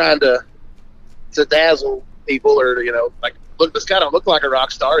not trying to dazzle people or like. Look, this guy don't look like a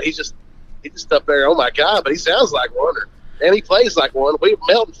rock star. He's just up there. Oh my God! But he sounds like one, and he plays like one. We're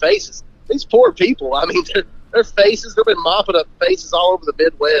melting faces. These poor people. I mean, their faces. They've been mopping up faces all over the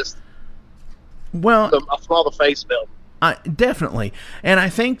Midwest. Well, from all the face melt. Definitely, and I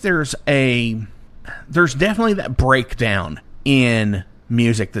think there's definitely that breakdown in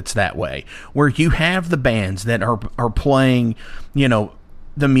music that's that way, where you have the bands that are playing, you know,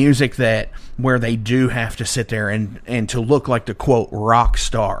 the music that where they do have to sit there and to look like the quote rock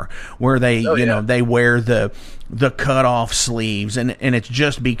star, where they you know, they wear the cut off sleeves, and it's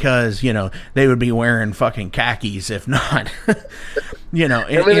just because, you know, they would be wearing fucking khakis if not you know,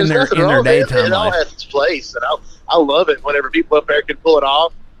 in their daytime it all life. has its place, and I love it whenever people up there can pull it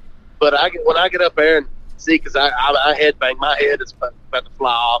off. But when I get up there and see, because I headbang, my head is about to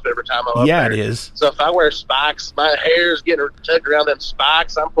fly off every time I'm up there. Yeah, it is. So if I wear spikes, my hair's getting tugged around them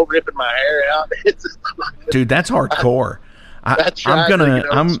spikes. I'm ripping my hair out. It's just, dude, that's hardcore. I've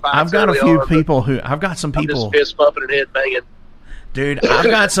got a few people who I've got some people just fist pumping and head banging. Dude, I've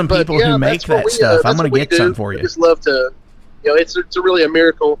got some people who make that stuff. I'm gonna get some for you. I just love to, you know, it's really a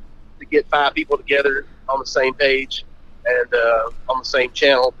miracle to get 5 people together on the same page and on the same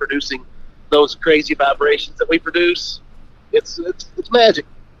channel producing those crazy vibrations that we produce. It's magic.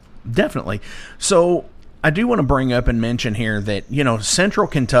 Definitely. So I do want to bring up and mention here that, you know, Central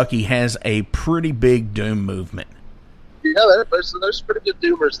Kentucky has a pretty big doom movement. Yeah, there's pretty good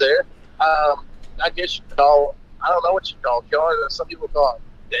doomers there. I guess you call, I don't know what you call KYARN. Some people call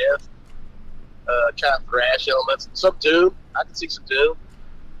it death, kind of thrash elements. Some doom. I can see some doom.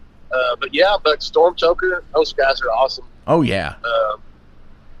 But Storm Choker, those guys are awesome. Oh yeah.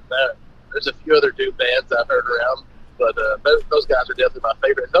 There's a few other doom bands I've heard around, but those guys are definitely my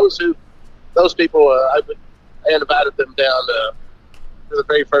favorite. And those people, I invited them down to the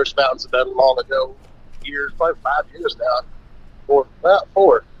very first Mountains of Metal long ago, probably 5 years now, about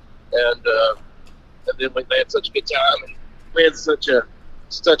 4, and then they had such a good time, and we had such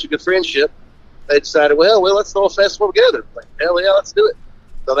a good friendship. They decided, well, let's throw a festival together. Like, hell yeah, let's do it.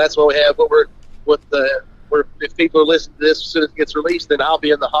 So that's what we have. If people are listening to this as soon as it gets released, then I'll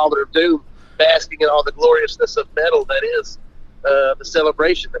be in the Holler of Doom, basking in all the gloriousness of metal that is the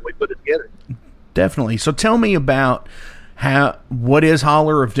celebration that we put it together. Definitely. So tell me about what is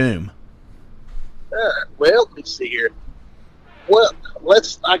Holler of Doom? Well, let me see here. Well,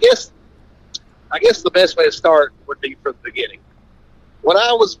 I guess the best way to start would be from the beginning. When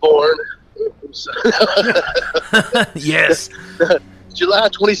I was born, yes, July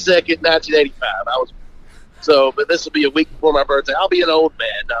 22nd, 1985. But this will be a week before my birthday. I'll be an old man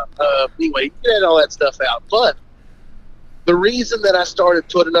now. Anyway, get all that stuff out. But the reason that I started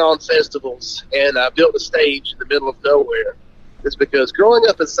putting on festivals and I built a stage in the middle of nowhere is because growing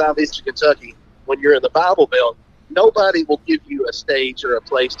up in southeastern Kentucky, when you're in the Bible Belt, nobody will give you a stage or a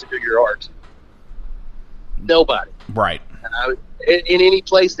place to do your art. Nobody. Right. In any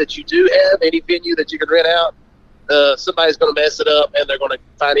place that you do have, any venue that you can rent out, somebody's going to mess it up, and they're going to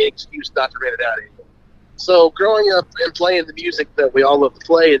find any excuse not to rent it out anymore. So growing up and playing the music that we all love to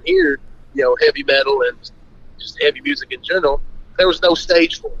play and hear, you know, heavy metal and just heavy music in general, there was no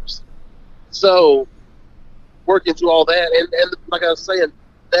stage for us. So working through all that, and like I was saying,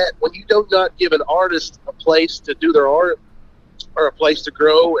 that when you do not give an artist a place to do their art or a place to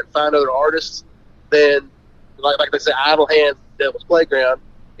grow and find other artists, then like they say, idle hands, devil's playground,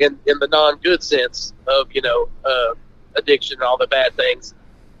 in the non-good sense of, you know, addiction and all the bad things,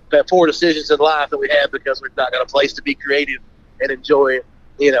 that poor decisions in life that we have because we've not got a place to be creative and enjoy,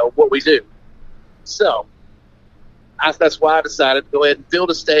 you know, what we do. So that's why I decided to go ahead and build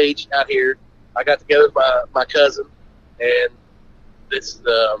a stage out here. I got together with my cousin, and it's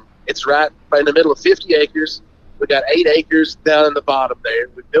right in the middle of 50 acres. We got 8 acres down in the bottom there.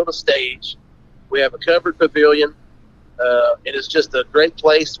 We built a stage. We have a covered pavilion. It is just a great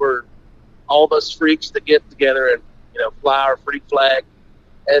place where all of us freaks to get together and, you know, fly our freak flag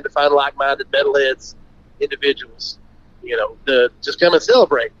and to find like-minded metalheads, individuals, you know, to just come and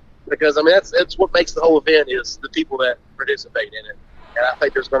celebrate. Because, I mean, that's what makes the whole event is the people that participate in it. And I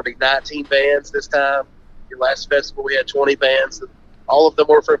think there's going to be 19 bands this time. Your last festival, we had 20 bands. All of them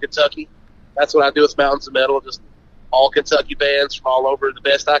were from Kentucky. That's what I do with Mountains of Metal, just all Kentucky bands from all over, the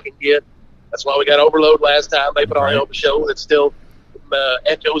best I can get. That's why we got Overload last time. They put on a show that's still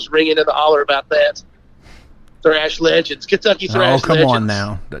echoes ringing in the holler about that. Thrash legends, Kentucky thrash legends. Oh, come on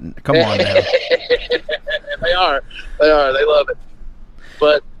now. Come on now. They are. They love it.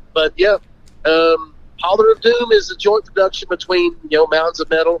 But yeah, Holler of Doom is a joint production between, you know, Mountains of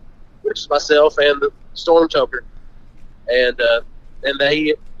Metal, which is myself, and the Storm Choker. And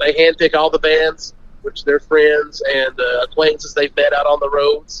they handpick all the bands, which they're friends and acquaintances they've met out on the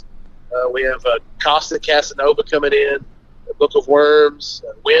roads. We have Caustic Casanova coming in, the Book of Worms,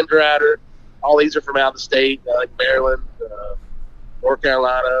 Wind Rider. All these are from out of the state, like Maryland, North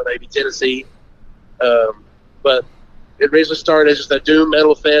Carolina, maybe Tennessee. But it originally started as just a doom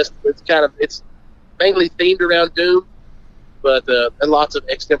metal fest. It's mainly themed around doom, but and lots of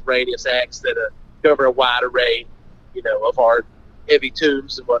extemporaneous acts that cover a wide array, of our heavy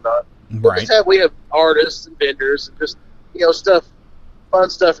tunes and whatnot. Right. We have artists and vendors and just fun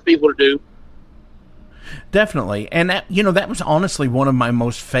stuff for people to do. Definitely. And that was honestly one of my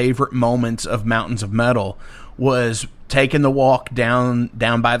most favorite moments of Mountains of Metal, was taking the walk down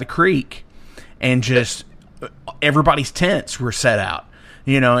by the creek, and just everybody's tents were set out,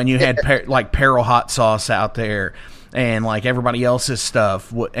 and you had Peril Hot Sauce out there, and like everybody else's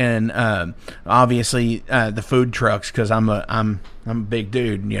stuff, and obviously the food trucks, because I'm a big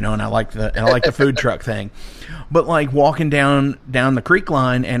dude, and I like the food truck thing. But like walking down the creek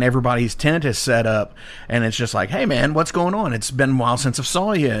line, and everybody's tent is set up, and it's just like, hey man, what's going on? It's been a while since I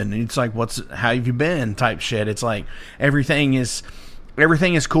saw you, and it's like, how have you been? Type shit. It's like everything is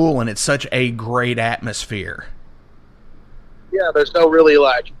cool, and it's such a great atmosphere. Yeah, there's no really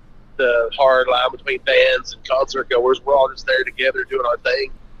like the hard line between bands and concert goers. We're all just there together doing our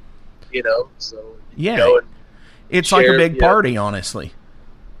thing, So it's like a big party, honestly.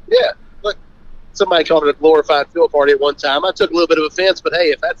 Yeah, look, somebody called it a glorified field party at one time. I took a little bit of offense, but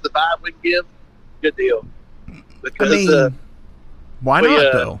hey, if that's the vibe we can give, good deal. Because why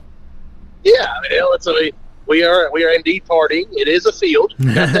not though? Yeah, we are indeed partying. It is a field.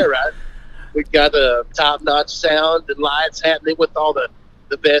 You got that right. We've got the top-notch sound and lights happening with all the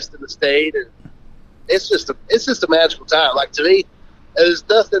best in the state, and it's just a magical time. Like, to me, there's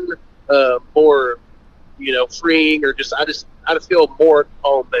nothing more freeing, or I feel more at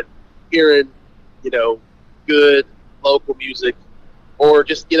home than hearing good local music, or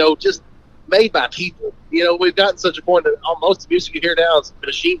just made by people. We've gotten such a point that most of the music you hear now is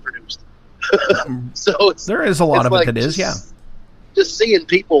machine produced. So there is a lot of it that is, yeah. Just seeing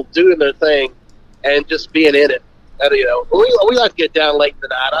people doing their thing and just being in it. And, we like to get down late in the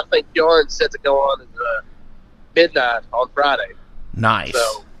night. I think KYARN's set to go on at midnight on Friday. Nice.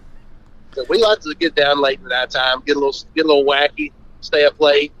 So we like to get down late in the night time, get a little wacky, stay up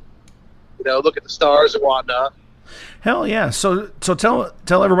late, look at the stars and whatnot. Hell yeah! So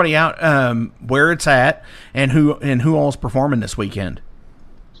tell everybody out where it's at and who all's performing this weekend.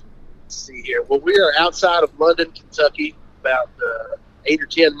 Let's see here. Well, we are outside of London, Kentucky, about 8 or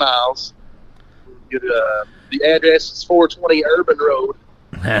 10 miles. The address is 420 Urban Road,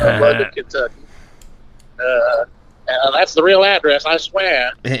 London, Kentucky. That's the real address, I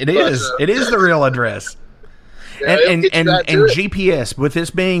swear. It is. It is the real address. And GPS, with this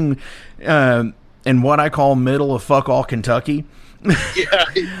being in what I call middle of fuck all Kentucky, yeah,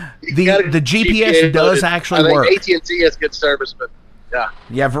 the GPS does actually work. AT&T has good service, but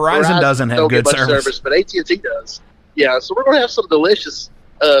yeah, Verizon doesn't have good service, but AT&T does. Yeah, so we're going to have some delicious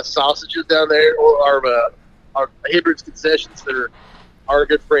sausages down there, or our Hibbard's concessions that are our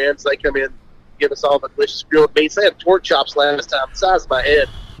good friends. They come in, give us all the delicious grilled meats. They had pork chops last time, the size of my head.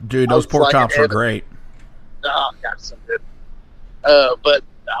 Dude, those pork chops are great. Oh, God, so good. But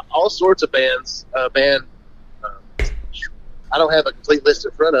all sorts of bands. I don't have a complete list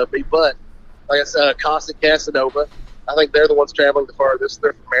in front of me, but like I said, Cossack Casanova. I think they're the ones traveling the farthest.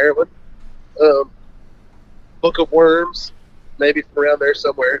 They're from Maryland. Book of Worms, maybe from around there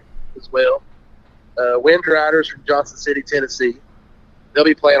somewhere as well. Wind Riders from Johnson City, Tennessee. They'll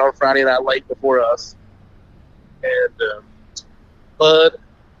be playing on Friday night late before us. And Bud,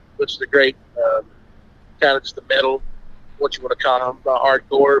 which is a great kind of just a metal, what you want to call them, not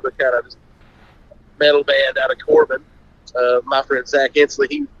hardcore, but kind of just metal band out of Corbin. My friend Zach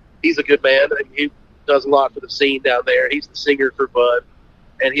Hensley, he's a good man. He does a lot for the scene down there. He's the singer for Bud,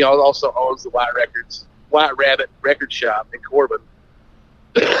 and he also owns the White Rabbit Record Shop in Corbin.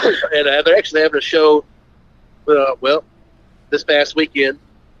 And they're actually having a show, this past weekend.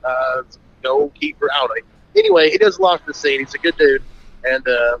 Goalkeeper, I don't know. Anyway, he does a lot for the scene. He's a good dude, and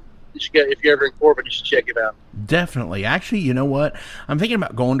if you're ever in Corbin, you should check him out. Definitely. Actually, you know what? I'm thinking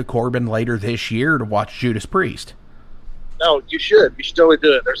about going to Corbin later this year to watch Judas Priest. No, you should. You should totally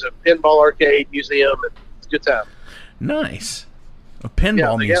do it. There's a pinball arcade museum, and it's a good time. Nice. A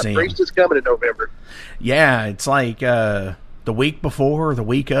pinball museum. Yeah, Priest is coming in November. Yeah, it's like the week before or the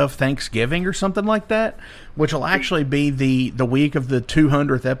week of Thanksgiving or something like that, which will actually be the week of the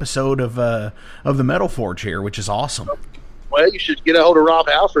 200th episode of the Metal Forge here, which is awesome. Well, you should get a hold of Rob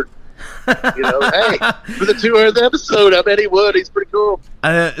Halford. Hey, for the 200th episode, I bet he would. He's pretty cool.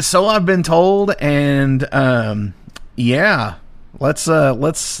 So I've been told, and yeah, let's try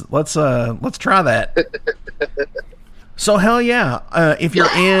that. So hell yeah, if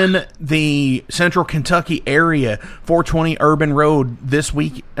you're in the Central Kentucky area, 420 Urban Road this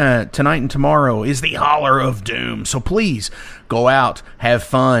week, tonight and tomorrow is the Holler of Doom. So please go out, have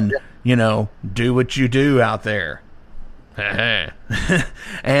fun, do what you do out there. And,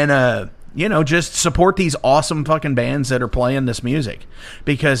 just support these awesome fucking bands that are playing this music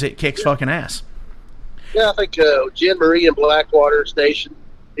because it kicks fucking ass. Yeah, I think Jen Marie and Blackwater Station,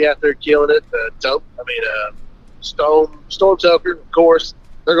 out there killing it. Storm Toker, of course.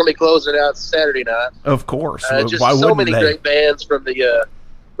 They're going to be closing it out Saturday night. Of course. Just Why so wouldn't many they? great bands from the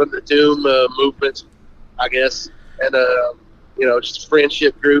Doom movement, I guess, and just a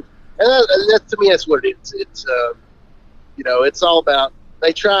friendship group. And that to me, that's what it is. It's all about.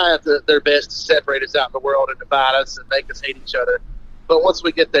 They try their best to separate us out in the world and divide us and make us hate each other. But once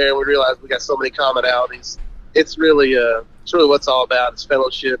we get there and we realize we got so many commonalities, it's really what it's all about. It's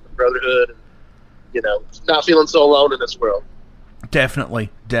fellowship and brotherhood, and not feeling so alone in this world.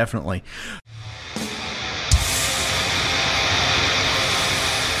 Definitely.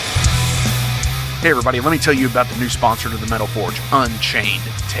 Hey everybody, let me tell you about the new sponsor to the Metal Forge, Unchained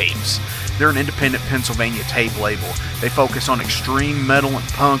Tapes. They're an independent Pennsylvania tape label. They focus on extreme metal and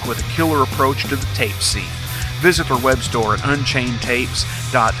punk with a killer approach to the tape scene. Visit their web store at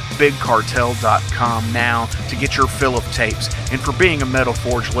unchainedtapes.bigcartel.com now to get your fill of tapes. And for being a Metal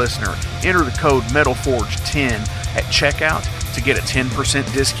Forge listener, enter the code METALFORGE10 at checkout to get a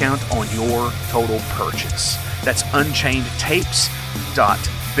 10% discount on your total purchase. That's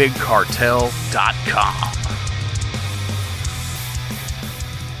unchainedtapes.bigcartel.com.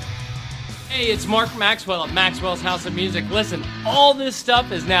 Hey, it's Mark Maxwell at Maxwell's House of Music. Listen, all this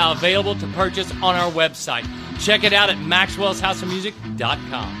stuff is now available to purchase on our website. Check it out at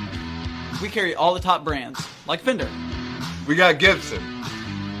maxwellshouseofmusic.com. We carry all the top brands, like Fender. We got Gibson.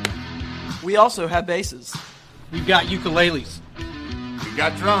 We also have basses. We've got ukuleles. We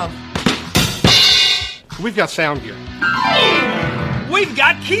got drums. We've got sound gear. We've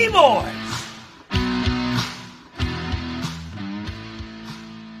got keyboards.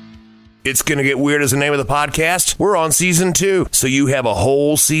 It's Gonna Get Weird is the name of the podcast. We're on season 2, so you have a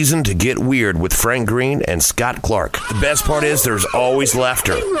whole season to get weird with Frank Green and Scott Clark. The best part is there's always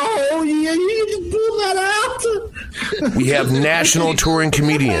laughter. Oh, yeah, you just pull that out. We have national touring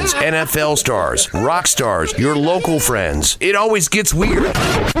comedians, NFL stars, rock stars, your local friends. It always gets weird.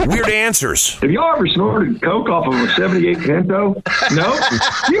 Weird answers. Have y'all ever snorted coke off of a 78 Pinto? No?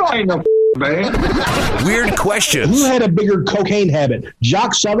 You ain't no man. Weird questions. Who had a bigger cocaine habit,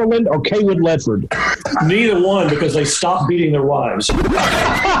 Jock Sutherland or Kaywood Ledford? Neither one, because they stopped beating their wives.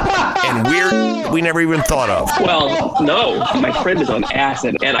 And weird we never even thought of. Well, no. My friend is on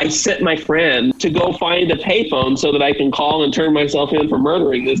acid, and I sent my friend to go find a payphone so that I can call and turn myself in for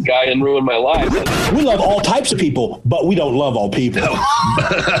murdering this guy and ruin my life. We love all types of people, but we don't love all people.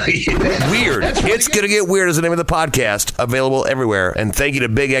 Weird. It's Gonna Get Weird is the name of the podcast, available everywhere. And thank you to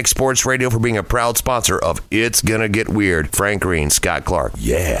Big X Sports Radio for being a proud sponsor of It's Gonna Get Weird. Frank Green, Scott Clark.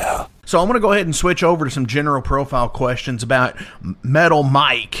 Yeah. So I'm going to go ahead and switch over to some general profile questions about Metal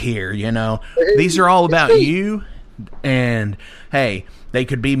Mike here, These are all about you, and, hey, they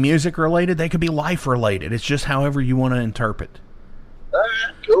could be music related, they could be life related. It's just however you want to interpret.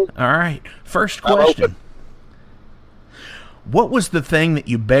 Cool. All right. First question. What was the thing that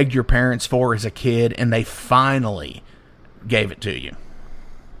you begged your parents for as a kid, and they finally gave it to you?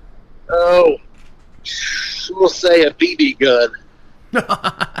 Oh, we'll say a BB gun.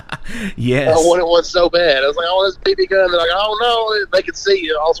 Yes. I wanted one so bad. I was like, I want this BB gun. They're like, oh no, they could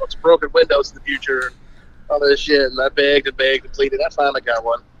see all sorts of broken windows in the future and all this shit. And I begged and pleaded. I finally got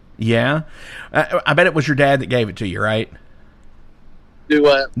one. Yeah. I bet it was your dad that gave it to you, right? Do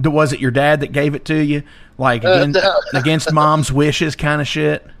what? Was it your dad that gave it to you? Like against mom's wishes kind of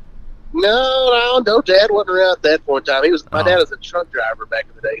shit? No, Dad wasn't around at that point in time. My dad was a truck driver back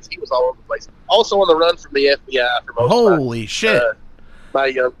in the days. He was all over the place. Also on the run from the FBI for most Holy shit. My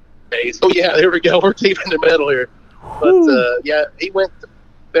young days. Oh, yeah, there we go. We're deep in the middle here. But, yeah, he went to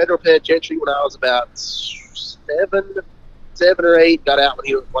federal penitentiary when I was about 7 or 8. Got out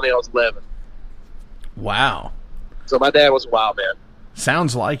when I was 11. Wow. So my dad was a wild man.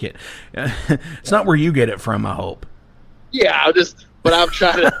 Sounds like it. It's not where you get it from, I hope. Yeah, but I'm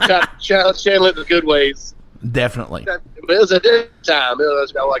trying to channel it in the good ways. Definitely. But it was a different time.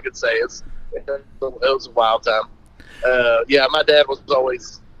 That's all I could say. It was a wild time. Yeah, my dad was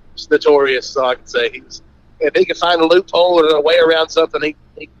always notorious, so I could say if he could find a loophole or a way around something,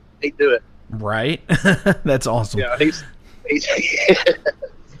 he'd do it. Right? That's awesome. Yeah, he's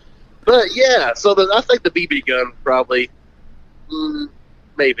but yeah, so I think the BB gun probably,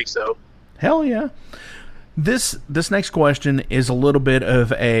 maybe so. Hell yeah. This next question is a little bit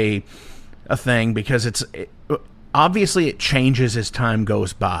of a thing because obviously it changes as time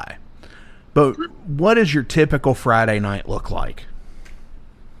goes by. But what does your typical Friday night look like?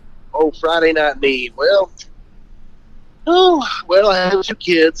 Oh, Friday night me. Well, Oh, well, I have 2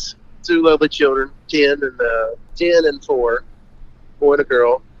 kids, 2 lovely children, 10 and 4, boy and a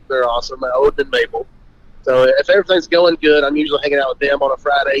girl. They're awesome, Odin and Mabel. So if everything's going good, I'm usually hanging out with them on a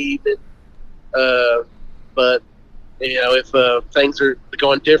Friday evening. But, if things are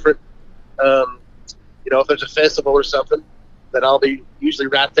going different, if there's a festival or something, then I'll be usually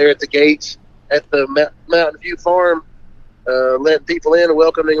right there at the gates at the Mountain View Farm, letting people in and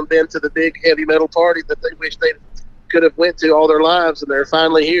welcoming them then to the big heavy metal party that they wish they could have went to all their lives, and they're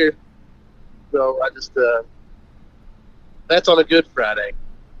finally here. So I just that's on a Good Friday.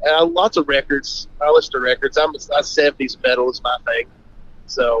 Lots of records. I listen to records. I'm 70s metal is my thing,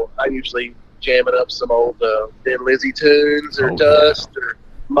 so I usually jamming up some old Thin Lizzy tunes or Dust or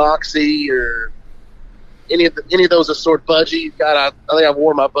Moxie or any of those assorted Budgie. God, I think I've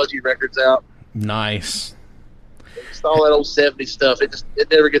worn my Budgie records out. Nice. Just all that old 70s stuff. It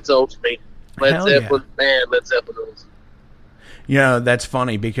never gets old for me. Led Zeppelin rules. That's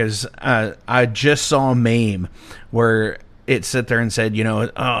funny because I just saw a meme where it sat there and said,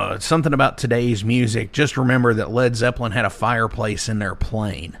 something about today's music. Just remember that Led Zeppelin had a fireplace in their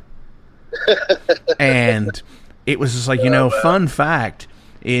plane. And it was just like, fun fact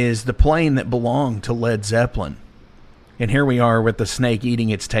is the plane that belonged to Led Zeppelin, and here we are with the snake eating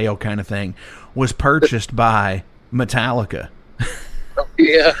its tail kind of thing, was purchased by Metallica.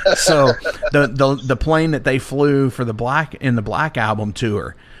 Yeah. So the plane that they flew for the Black Album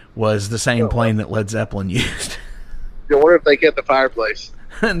tour was the same plane that Led Zeppelin used. I wonder if they kept the fireplace.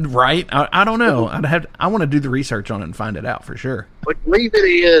 Right? I don't know. I want to do the research on it and find it out for sure. Like, leave it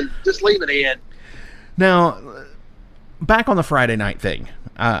in. Just leave it in. Now, back on the Friday night thing,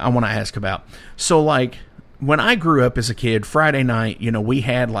 I want to ask about. So, like, when I grew up as a kid, Friday night, we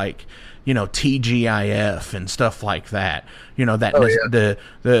had TGIF and stuff like that. The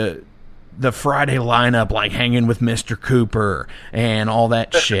Friday lineup, like Hanging with Mr. Cooper and all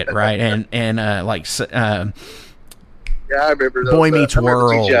that shit, right? And yeah, I remember those. Boy Meets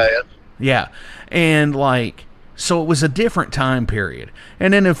World. Yeah. And so it was a different time period.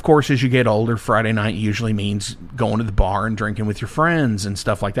 And then, of course, as you get older, Friday night usually means going to the bar and drinking with your friends and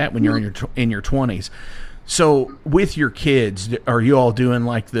stuff like that when you're in your 20s. So with your kids, are you all doing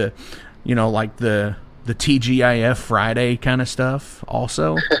the TGIF Friday kind of stuff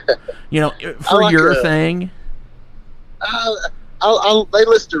also? For your thing? They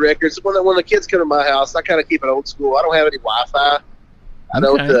listen to records. When the kids come to my house, I kind of keep it old school. I don't have any Wi-Fi. I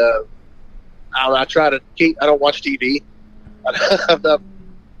don't. I try to keep. I don't watch TV. I've not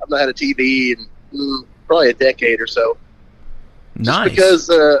had a TV in probably a decade or so. Nice. Just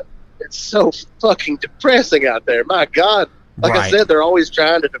because it's so fucking depressing out there. My God. Like I said, they're always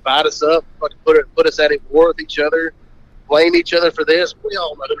trying to divide us up, put us at war with each other, blame each other for this. We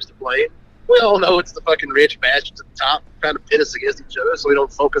all know who's to blame. We all know it's the fucking rich bastards at the top trying to pit us against each other so we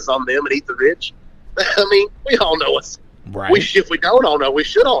don't focus on them and eat the rich. I mean, we all know it's right. If we don't all know, we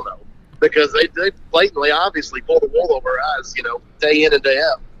should all know because they blatantly, obviously pull the wool over our eyes, day in and day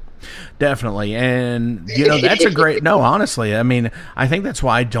out. Definitely. And, that's a great... No, honestly, I mean, I think that's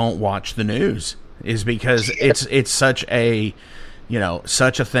why I don't watch the news is because it's such a...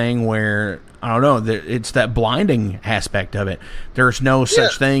 such a thing where, I don't know, it's that blinding aspect of it. There's no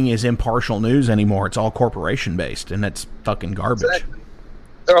such thing as impartial news anymore. It's all corporation-based, and that's fucking garbage. Exactly.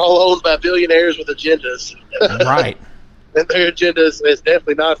 They're all owned by billionaires with agendas. Right. And their agenda is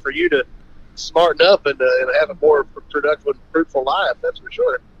definitely not for you to smarten up and have a more productive and fruitful life, that's for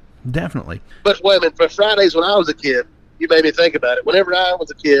sure. Definitely. But, but Fridays when I was a kid, you made me think about it. Whenever I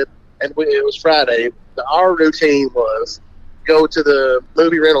was a kid, and it was Friday, our routine was go to the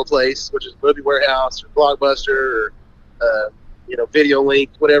movie rental place, which is Movie Warehouse or Blockbuster or Video Link,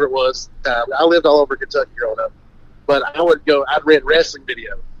 whatever it was. I lived all over Kentucky growing up, but I'd rent wrestling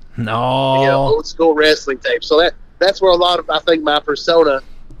video. No, old school wrestling tapes. So that's where a lot of I think my persona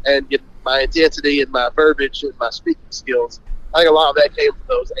and my intensity and my verbiage and my speaking skills. I think a lot of that came from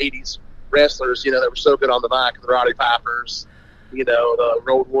those '80s wrestlers, that were so good on the mic, the Roddy Pipers, the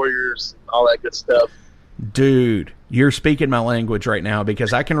Road Warriors, all that good stuff. Dude, you're speaking my language right now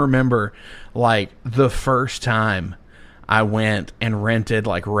because I can remember the first time I went and rented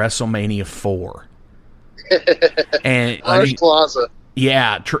WrestleMania 4. And Irish Plaza.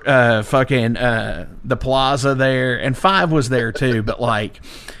 Yeah, the plaza there, and 5 was there too, but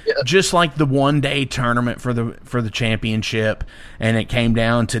just the one-day tournament for the championship, and it came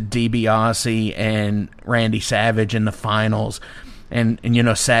down to DiBiase and Randy Savage in the finals. And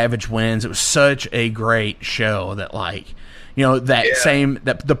Savage wins. It was such a great show that, You know,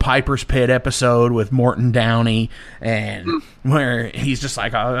 the Piper's Pit episode with Morton Downey, and where he's just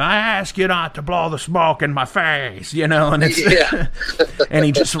like, I ask you not to blow the smoke in my face, you know, and it's and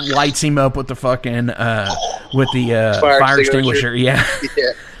he just lights him up with the fucking fire extinguisher. Yeah.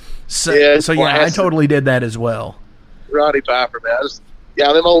 So I totally did that as well. Roddy Piper, man.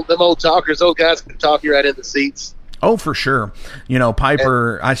 Them old talkers, those guys can talk you right in the seats. Oh, for sure. You know,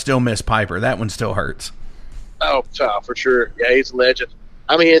 Piper, I still miss Piper. That one still hurts. Oh, for sure. Yeah, he's a legend.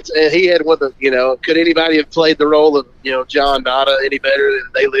 I mean, he had one of the, you know, could anybody have played the role of, you know, John Nada any better than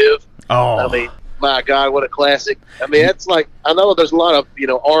They Live? Oh. I mean, my God, what a classic. I mean, it's like, I know there's a lot of, you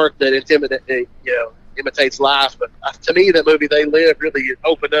know, art that imitates life, but to me, that movie They Live really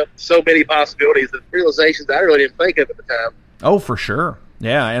opened up so many possibilities and realizations I really didn't think of at the time. Oh, for sure.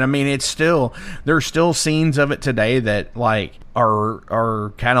 Yeah, and I mean, there's still scenes of it today that like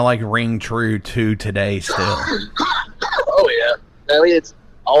are kind of like ring true to today still. Oh yeah, I mean, it's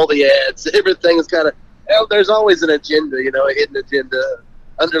all the ads, everything's kind of. There's always an agenda, you know, a hidden agenda,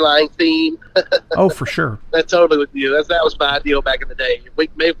 underlying theme. Oh, for sure. That totally with you. That was my deal back in the day. If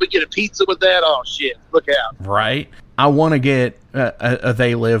we get a pizza with that, oh shit, look out. Right. I want to get a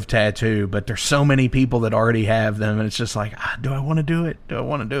They Live tattoo, but there's so many people that already have them, and it's just like, do I want to do it? Do I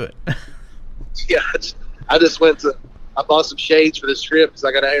want to do it? Yeah, I bought some shades for this trip because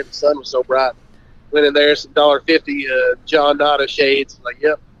I got out here, the sun was so bright. Went in there, some $1.50 John Nada shades. Like,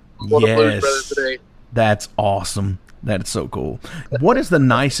 yep, I'm one of the Blues Brothers today. That's awesome. That is so cool. What is the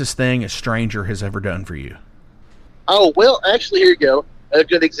nicest thing a stranger has ever done for you? Oh, well, actually, here you go. A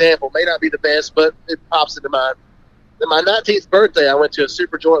good example. May not be the best, but it pops into mind. On my 19th birthday, I went to a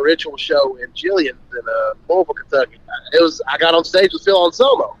Super Joint Ritual show in Jillian in Louisville, Kentucky. I got on stage with Phil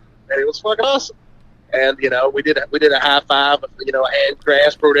Anselmo, and it was fucking awesome. And, you know, we did a high five, you know, a hand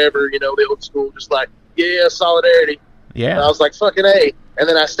grasp or whatever, you know, the old school, just like, yeah, solidarity. Yeah. And I was like, fucking A. And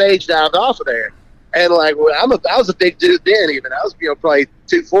then I stage dived off of there. And, like, I was a big dude then even. I was, you know, probably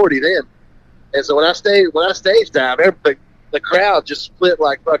 240 then. And so when I stage dived, the crowd just split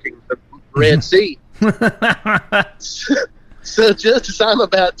like fucking the Red Sea. So just as I'm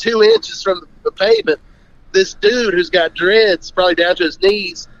about 2 inches from the pavement, this dude who's got dreads probably down to his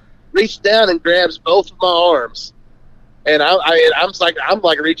knees reached down and grabs both of my arms, and I'm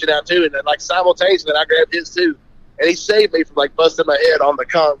like reaching out too, and then like simultaneously I grabbed his too, and he saved me from like busting my head on the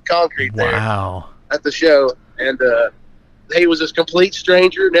concrete there at the show. And he was this complete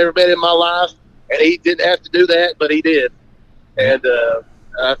stranger, never met in my life, and he didn't have to do that, but he did. And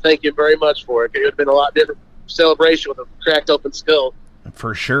I thank him very much for it. It would have been a lot different celebration with a cracked open skull.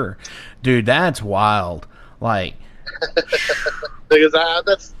 For sure. Dude, that's wild. Like, because I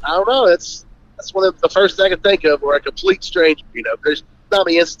don't know, that's one of the first thing I can think of where a complete stranger, you know, there's not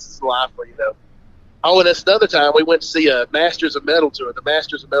many instances in life where, you know. Oh, and that's another time we went to see a Masters of Metal tour, the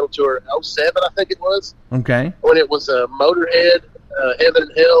Masters of Metal tour 07, I think it was. Okay. When it was Motorhead, Heaven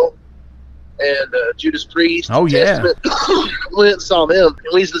and Hell, and Judas Priest. Oh, Testament. yeah. We went and saw them, and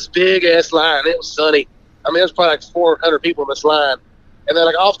we was this big-ass line. It was sunny. I mean, there was probably like 400 people in this line. And then,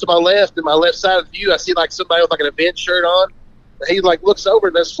 like, off to my left, in my left side of the view, I see, like, somebody with, like, an event shirt on. And he, like, looks over,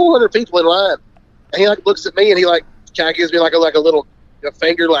 and there's 400 people in line. And he, like, looks at me, and he, like, kind of gives me, like a little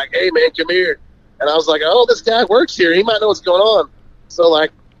finger, like, hey, man, come here. And I was like, oh, this guy works here. He might know what's going on. So,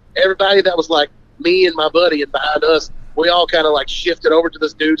 like, everybody that was, like, me and my buddy and behind us, we all kind of, like, shifted over to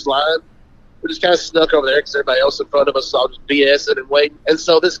this dude's line. We just kind of snuck over there because everybody else in front of us was all just BSing and waiting. And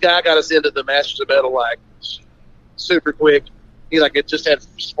so this guy got us into the Masters of Metal, like, super quick. He, like, it just had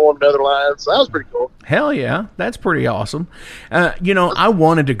formed another line. So that was pretty cool. Hell yeah. That's pretty awesome. You know, I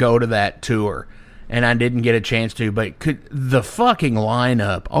wanted to go to that tour, and I didn't get a chance to, but the fucking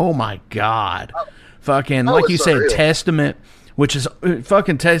lineup, oh my God. Fucking, like you said, Testament, which is,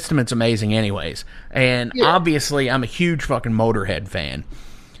 fucking Testament's amazing anyways. And obviously, I'm a huge fucking Motorhead fan.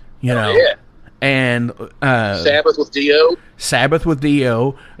 You know? Yeah. And Sabbath with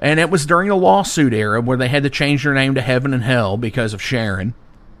Dio, and it was during the lawsuit era where they had to change their name to Heaven and Hell because of Sharon.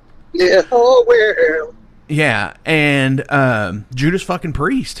 Yeah, oh well. Yeah, and Judas fucking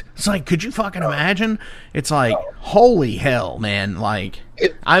Priest. It's like, could you fucking imagine? It's like, holy hell, man! Like,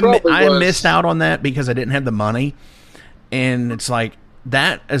 I missed out on that because I didn't have the money, and it's like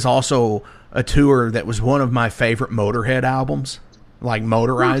that is also a tour that was one of my favorite Motorhead albums, like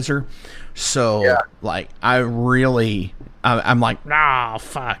Motorizer. So, like, I'm like, nah,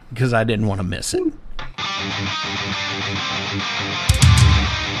 fuck, because I didn't want to miss it.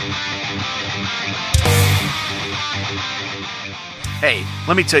 Hey,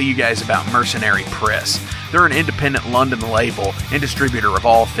 let me tell you guys about Mercenary Press. They're an independent London label and distributor of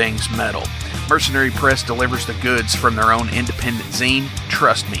all things metal. Mercenary Press delivers the goods from their own independent zine.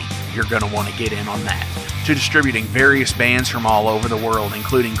 Trust me, you're going to want to get in on that. To distributing various bands from all over the world,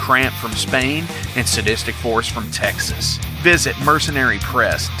 including Cramp from Spain and Sadistic Force from Texas. Visit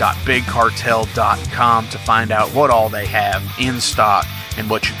mercenarypress.bigcartel.com to find out what all they have in stock and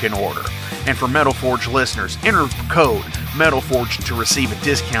what you can order. And for Metal Forge listeners, enter code METALFORGE to receive a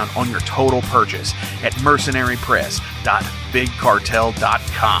discount on your total purchase at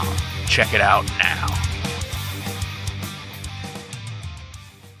mercenarypress.bigcartel.com. Check it out now.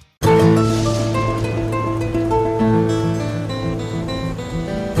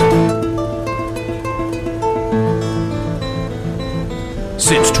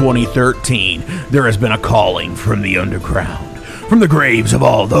 Since 2013, there has been a calling from the underground, from the graves of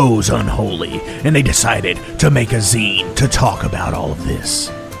all those unholy, and they decided to make a zine to talk about all of this.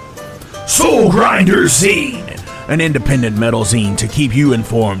 Soul Grinder Zine, an independent metal zine to keep you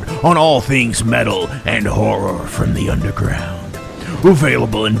informed on all things metal and horror from the underground.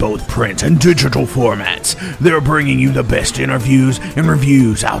 Available in both print and digital formats, they're bringing you the best interviews and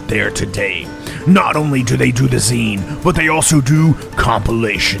reviews out there today. Not only do they do the zine, but they also do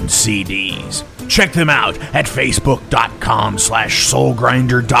compilation CDs. Check them out at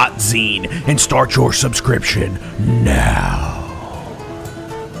facebook.com/soulgrinder.zine and start your subscription now.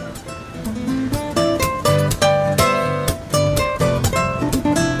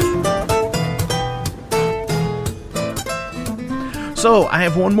 So, I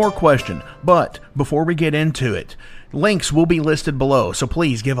have one more question, but before we get into it, links will be listed below, so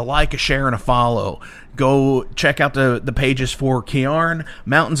please give a like, a share, and a follow. Go check out the pages for KYARN,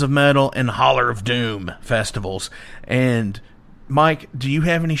 Mountains of Metal, and Holler of Doom festivals. And, Mike, do you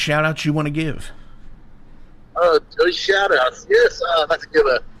have any shout-outs you want to give? Shout-outs. Yes, I'd like to give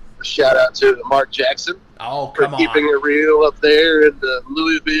a shout-out to Mark Jackson. Oh, for keeping it real up there in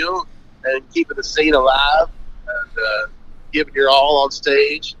Louisville and keeping the scene alive and giving your all on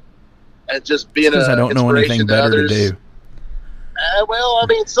stage and just being because I don't know anything better to do. Well, I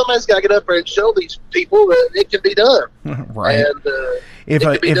mean, somebody's got to get up there and show these people that it can be done. Right. And it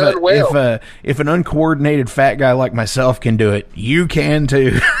can be done well. If an uncoordinated fat guy like myself can do it, you can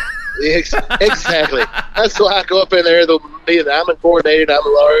too. Exactly. That's why I go up in there. I'm uncoordinated. I'm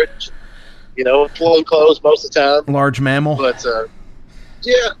large. Plain clothes most of the time. Large mammal. But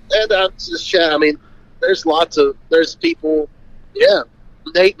yeah, and I'm just I mean, there's people. Yeah,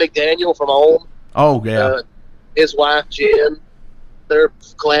 Nate McDaniel from Home. Oh yeah. His wife Jen. They're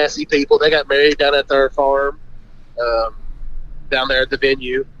classy people. They got married down at their farm, down there at the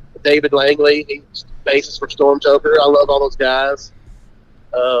venue. David Langley, he's bassist for Stormtoker. I love all those guys.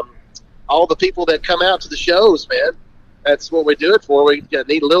 All the people that come out to the shows, man. That's what we do it for. We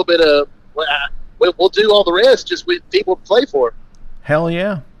need a little bit of. We'll do all the rest just with people to play for. Hell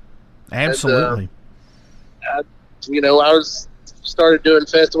yeah, absolutely. And, I started doing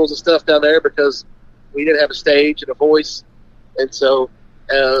festivals and stuff down there because we didn't have a stage and a voice, and so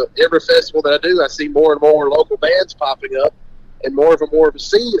every festival that I do, I see more and more local bands popping up, and more of a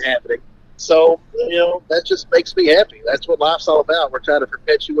scene happening. So that just makes me happy. That's what life's all about. We're trying to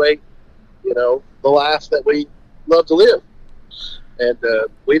perpetuate, the life that we love to live. And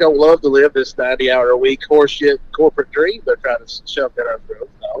we don't love to live this 90-hour-a-week horseshit corporate dream they're trying to shove down our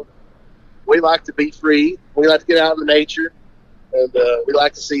throats. No. We like to be free. We like to get out in the nature. And we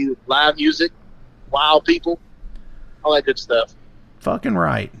like to see live music, wild people, all that good stuff. Fucking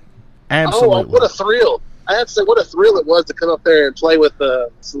right. Absolutely. Oh, what a thrill. I have to say, what a thrill it was to come up there and play with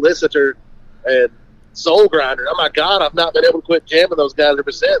Solicitor and Soul Grinder. Oh, my God, I've not been able to quit jamming those guys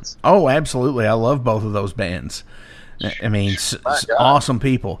ever since. Oh, absolutely. I love both of those bands. I mean, awesome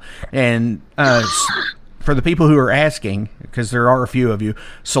people. And for the people who are asking, because there are a few of you,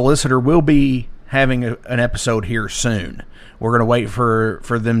 Solicitor will be having an episode here soon. We're going to wait for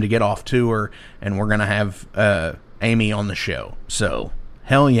them to get off tour, and we're going to have Amy on the show. So,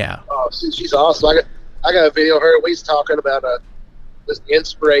 hell yeah. Oh, she's awesome. I got a video of her. We was talking about just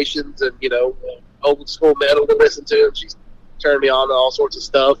inspirations and, old school metal to listen to. And she's turned me on to all sorts of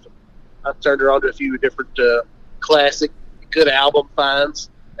stuff. I've turned her on to a few different classic, good album finds.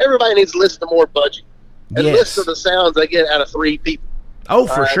 Everybody needs to listen to more Budgie. And listen to the sounds they get out of three people. Oh,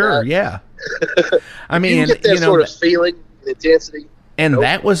 for sure, yeah. I mean, you get that sort of feeling, intensity. And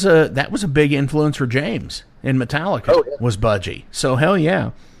that was a big influence for James in Metallica, was Budgie. So, hell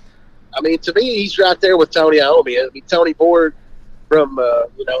yeah. I mean, to me, he's right there with Tony Iommi. I mean, Tony Board from,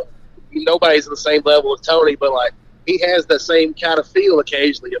 nobody's on the same level as Tony, but, like, he has that same kind of feel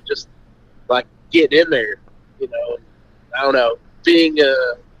occasionally of just, like, getting in there. I don't know, being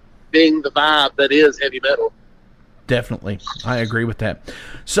the vibe that is heavy metal. Definitely. I agree with that.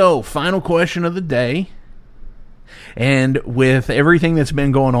 So, final question of the day. And with everything that's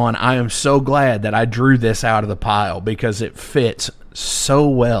been going on, I am so glad that I drew this out of the pile because it fits so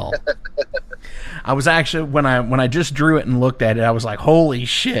well. I was actually, when I just drew it and looked at it, I was like, holy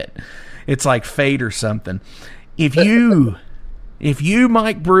shit. It's like fate or something. If you,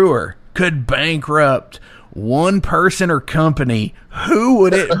 Mike Brewer, could bankrupt one person or company, who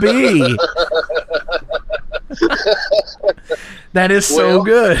would it be? That is so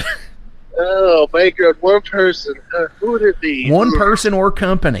good. Oh, bankrupt one person. Who would it be? One person or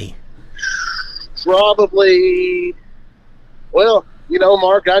company. Probably. Well, you know,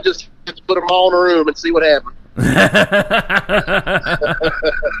 Mark, I just have to put them all in a room and see what happens.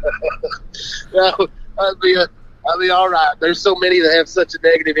 No, I'd be all right. There's so many that have such a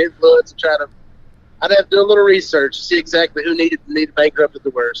negative influence, and I'd have to do a little research to see exactly who needed bankrupted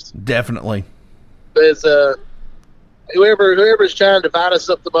the worst. Definitely. Because whoever's trying to divide us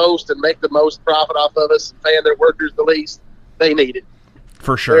up the most and make the most profit off of us and paying their workers the least, they need it.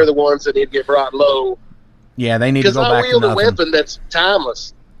 For sure. They're the ones that need to get brought low. Yeah, they need to go back to nothing. Because I wield a weapon that's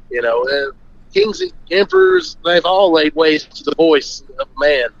timeless. You know, kings and emperors, they've all laid waste to the voice of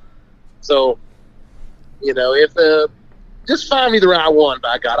man. So, you know, if just find me the right one,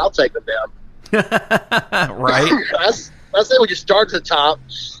 by God, I'll take them down. Right? I say we just start at the top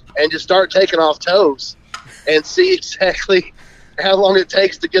and just start taking off toes and see exactly how long it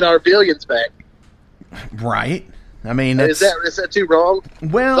takes to get our billions back. Right. I mean, is that too wrong?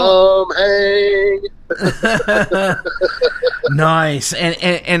 Well, hang. Nice,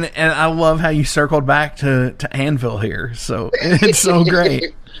 and I love how you circled back to Anvil here. So it's so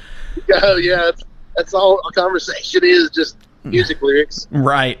great. Oh yeah, that's all a conversation is, just music lyrics.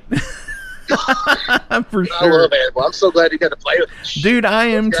 Right. For sure. I love Anvil. I'm so glad you got to play with it. Dude, I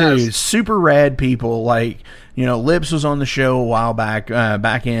am too. Super rad people. Like, you know, Lips was on the show a while back,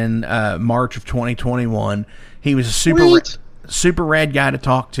 back in March of 2021. He was a super rad guy to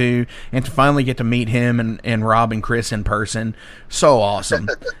talk to, and to finally get to meet him and Rob and Chris in person. So awesome.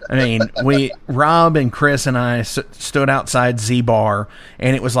 I mean, Rob and Chris and I stood outside Z Bar,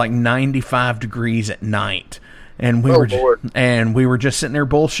 and it was like 95 degrees at night. And we were just sitting there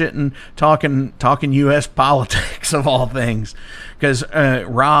bullshitting, talking U.S. politics of all things, because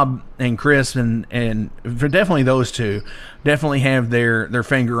Rob and Chris and for definitely those two definitely have their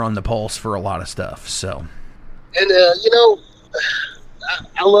finger on the pulse for a lot of stuff. So, and you know,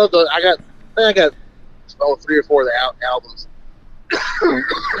 I love I got 3 or 4 of the albums,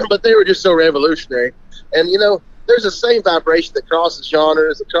 but they were just so revolutionary. And you know, there's the same vibration that crosses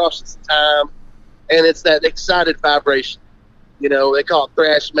genres, it crosses time. And it's that excited vibration. You know, they call it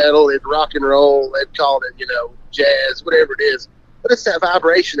thrash metal, it's rock and roll, they'd call it, you know, jazz, whatever it is. But it's that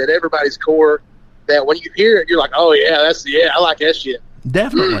vibration at everybody's core that when you hear it, you're like, oh, yeah, I like that shit.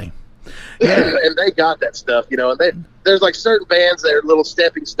 Definitely. Yeah. And they got that stuff, you know. And there's like certain bands that are little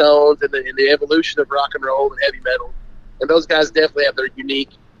stepping stones in the evolution of rock and roll and heavy metal. And those guys definitely have their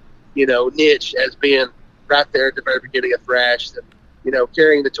unique, you know, niche as being right there at the very beginning of thrash. And, you know,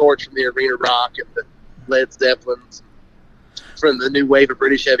 carrying the torch from the arena rock and the Led Zeppelins, from the new wave of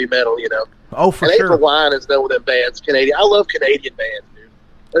British heavy metal, you know. Oh, for and sure. April Wine is known with them bands, Canadian. I love Canadian bands, dude.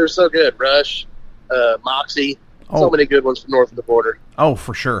 They're so good. Rush, Moxie, so many good ones from north of the border. Oh,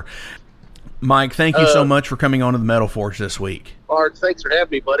 for sure. Mike, thank you so much for coming on to the Metal Forge this week. Art, thanks for having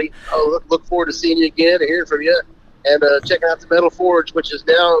me, buddy. I look forward to seeing you again and hearing from you. And checking out the Metal Forge, which is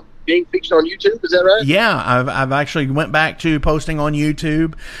now being featured on YouTube. Is that right? Yeah, I've actually went back to posting on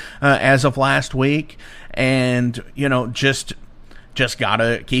YouTube as of last week, and you know, just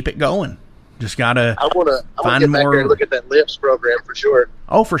gotta keep it going. Just gotta. I want to get back there and look at that Lips program for sure.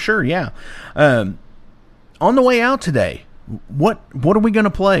 Oh, for sure, yeah. On the way out today, what are we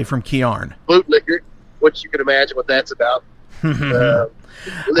gonna play from KYARN? Bootlicker, which you can imagine what that's about.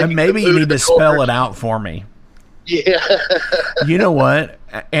 Maybe you need to spell it out for me. Yeah. You know what?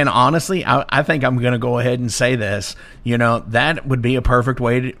 And honestly, I think I'm going to go ahead and say this. You know, that would be a perfect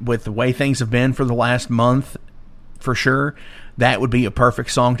way with the way things have been for the last month, for sure. That would be a perfect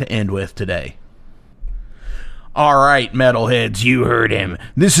song to end with today. All right, metalheads, you heard him.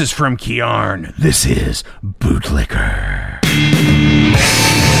 This is from KYARN. This is Bootlicker.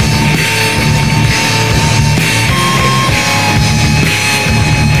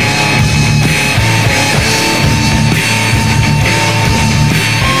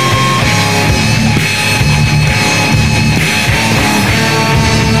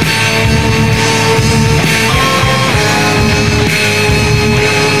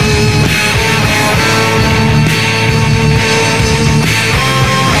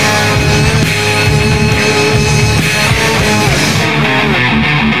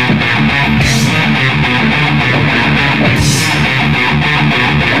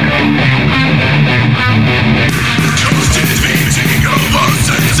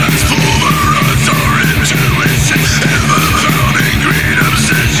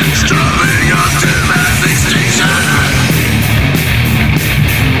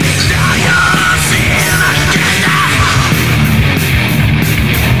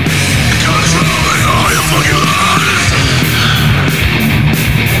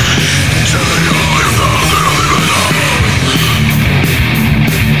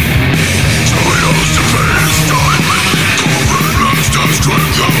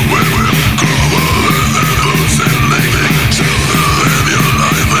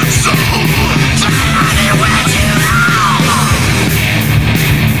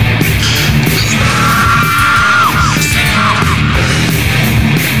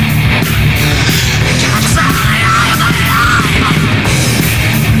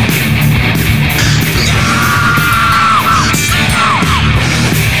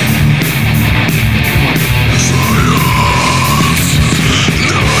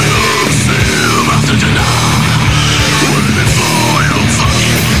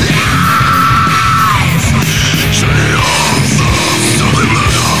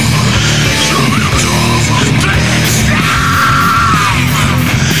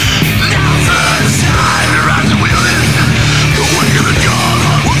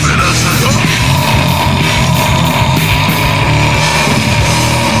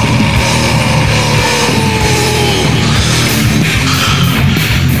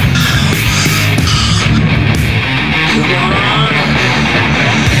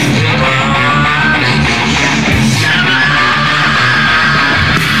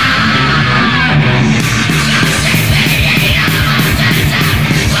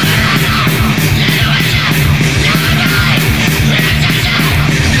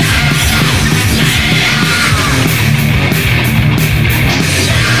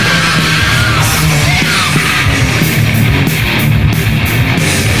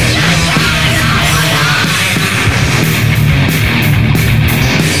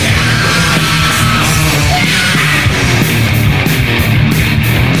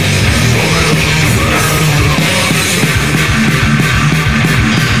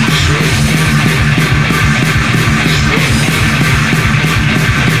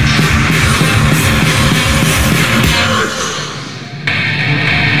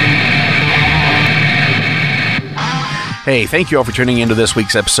 Hey, thank you all for tuning into this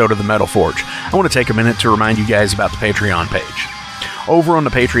week's episode of The Metal Forge. I want to take a minute to remind you guys about the Patreon page. Over on the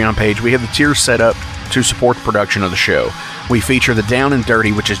Patreon page, we have the tiers set up to support the production of the show. We feature the Down and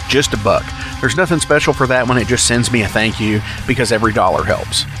Dirty, which is just $1. There's nothing special for that one, it just sends me a thank you because every dollar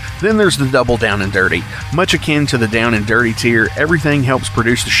helps. Then there's the Double Down and Dirty. Much akin to the Down and Dirty tier, everything helps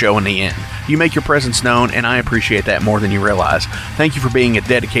produce the show in the end. You make your presence known, and I appreciate that more than you realize. Thank you for being a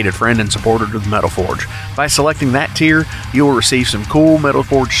dedicated friend and supporter to the Metal Forge. By selecting that tier, you will receive some cool Metal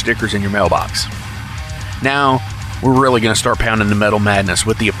Forge stickers in your mailbox. Now, we're really going to start pounding the metal madness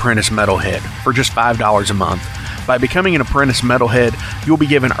with the Apprentice Metalhead for just $5 a month. By becoming an Apprentice Metalhead, you'll be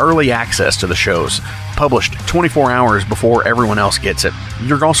given early access to the shows, published 24 hours before everyone else gets it.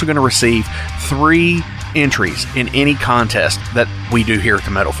 You're also going to receive 3 entries in any contest that we do here at the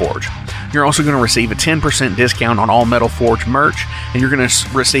Metal Forge. You're also going to receive a 10% discount on all Metal Forge merch, and you're going to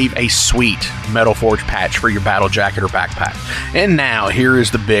receive a sweet Metal Forge patch for your battle jacket or backpack. And now, here is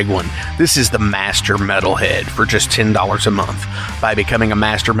the big one. This is the Master Metalhead for just $10 a month. By becoming a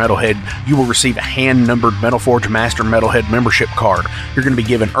Master Metalhead, you will receive a hand-numbered Metal Forge Master Metalhead membership card. You're going to be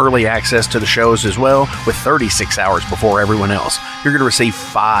given early access to the shows as well, with 36 hours before everyone else. You're going to receive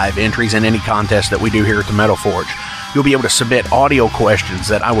 5 entries in any contest that we do here at the Metal Forge. You'll be able to submit audio questions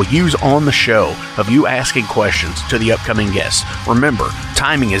that I will use on the show of you asking questions to the upcoming guests. Remember,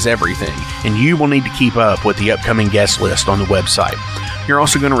 timing is everything, and you will need to keep up with the upcoming guest list on the website. You're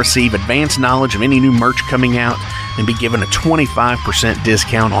also going to receive advanced knowledge of any new merch coming out and be given a 25%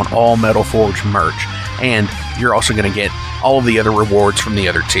 discount on all Metal Forge merch. And you're also going to get all of the other rewards from the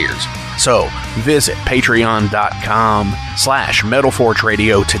other tiers. So visit patreon.com/Metal Forge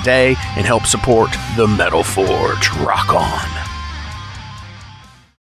Radio today and help support the Metal Forge. Rock on.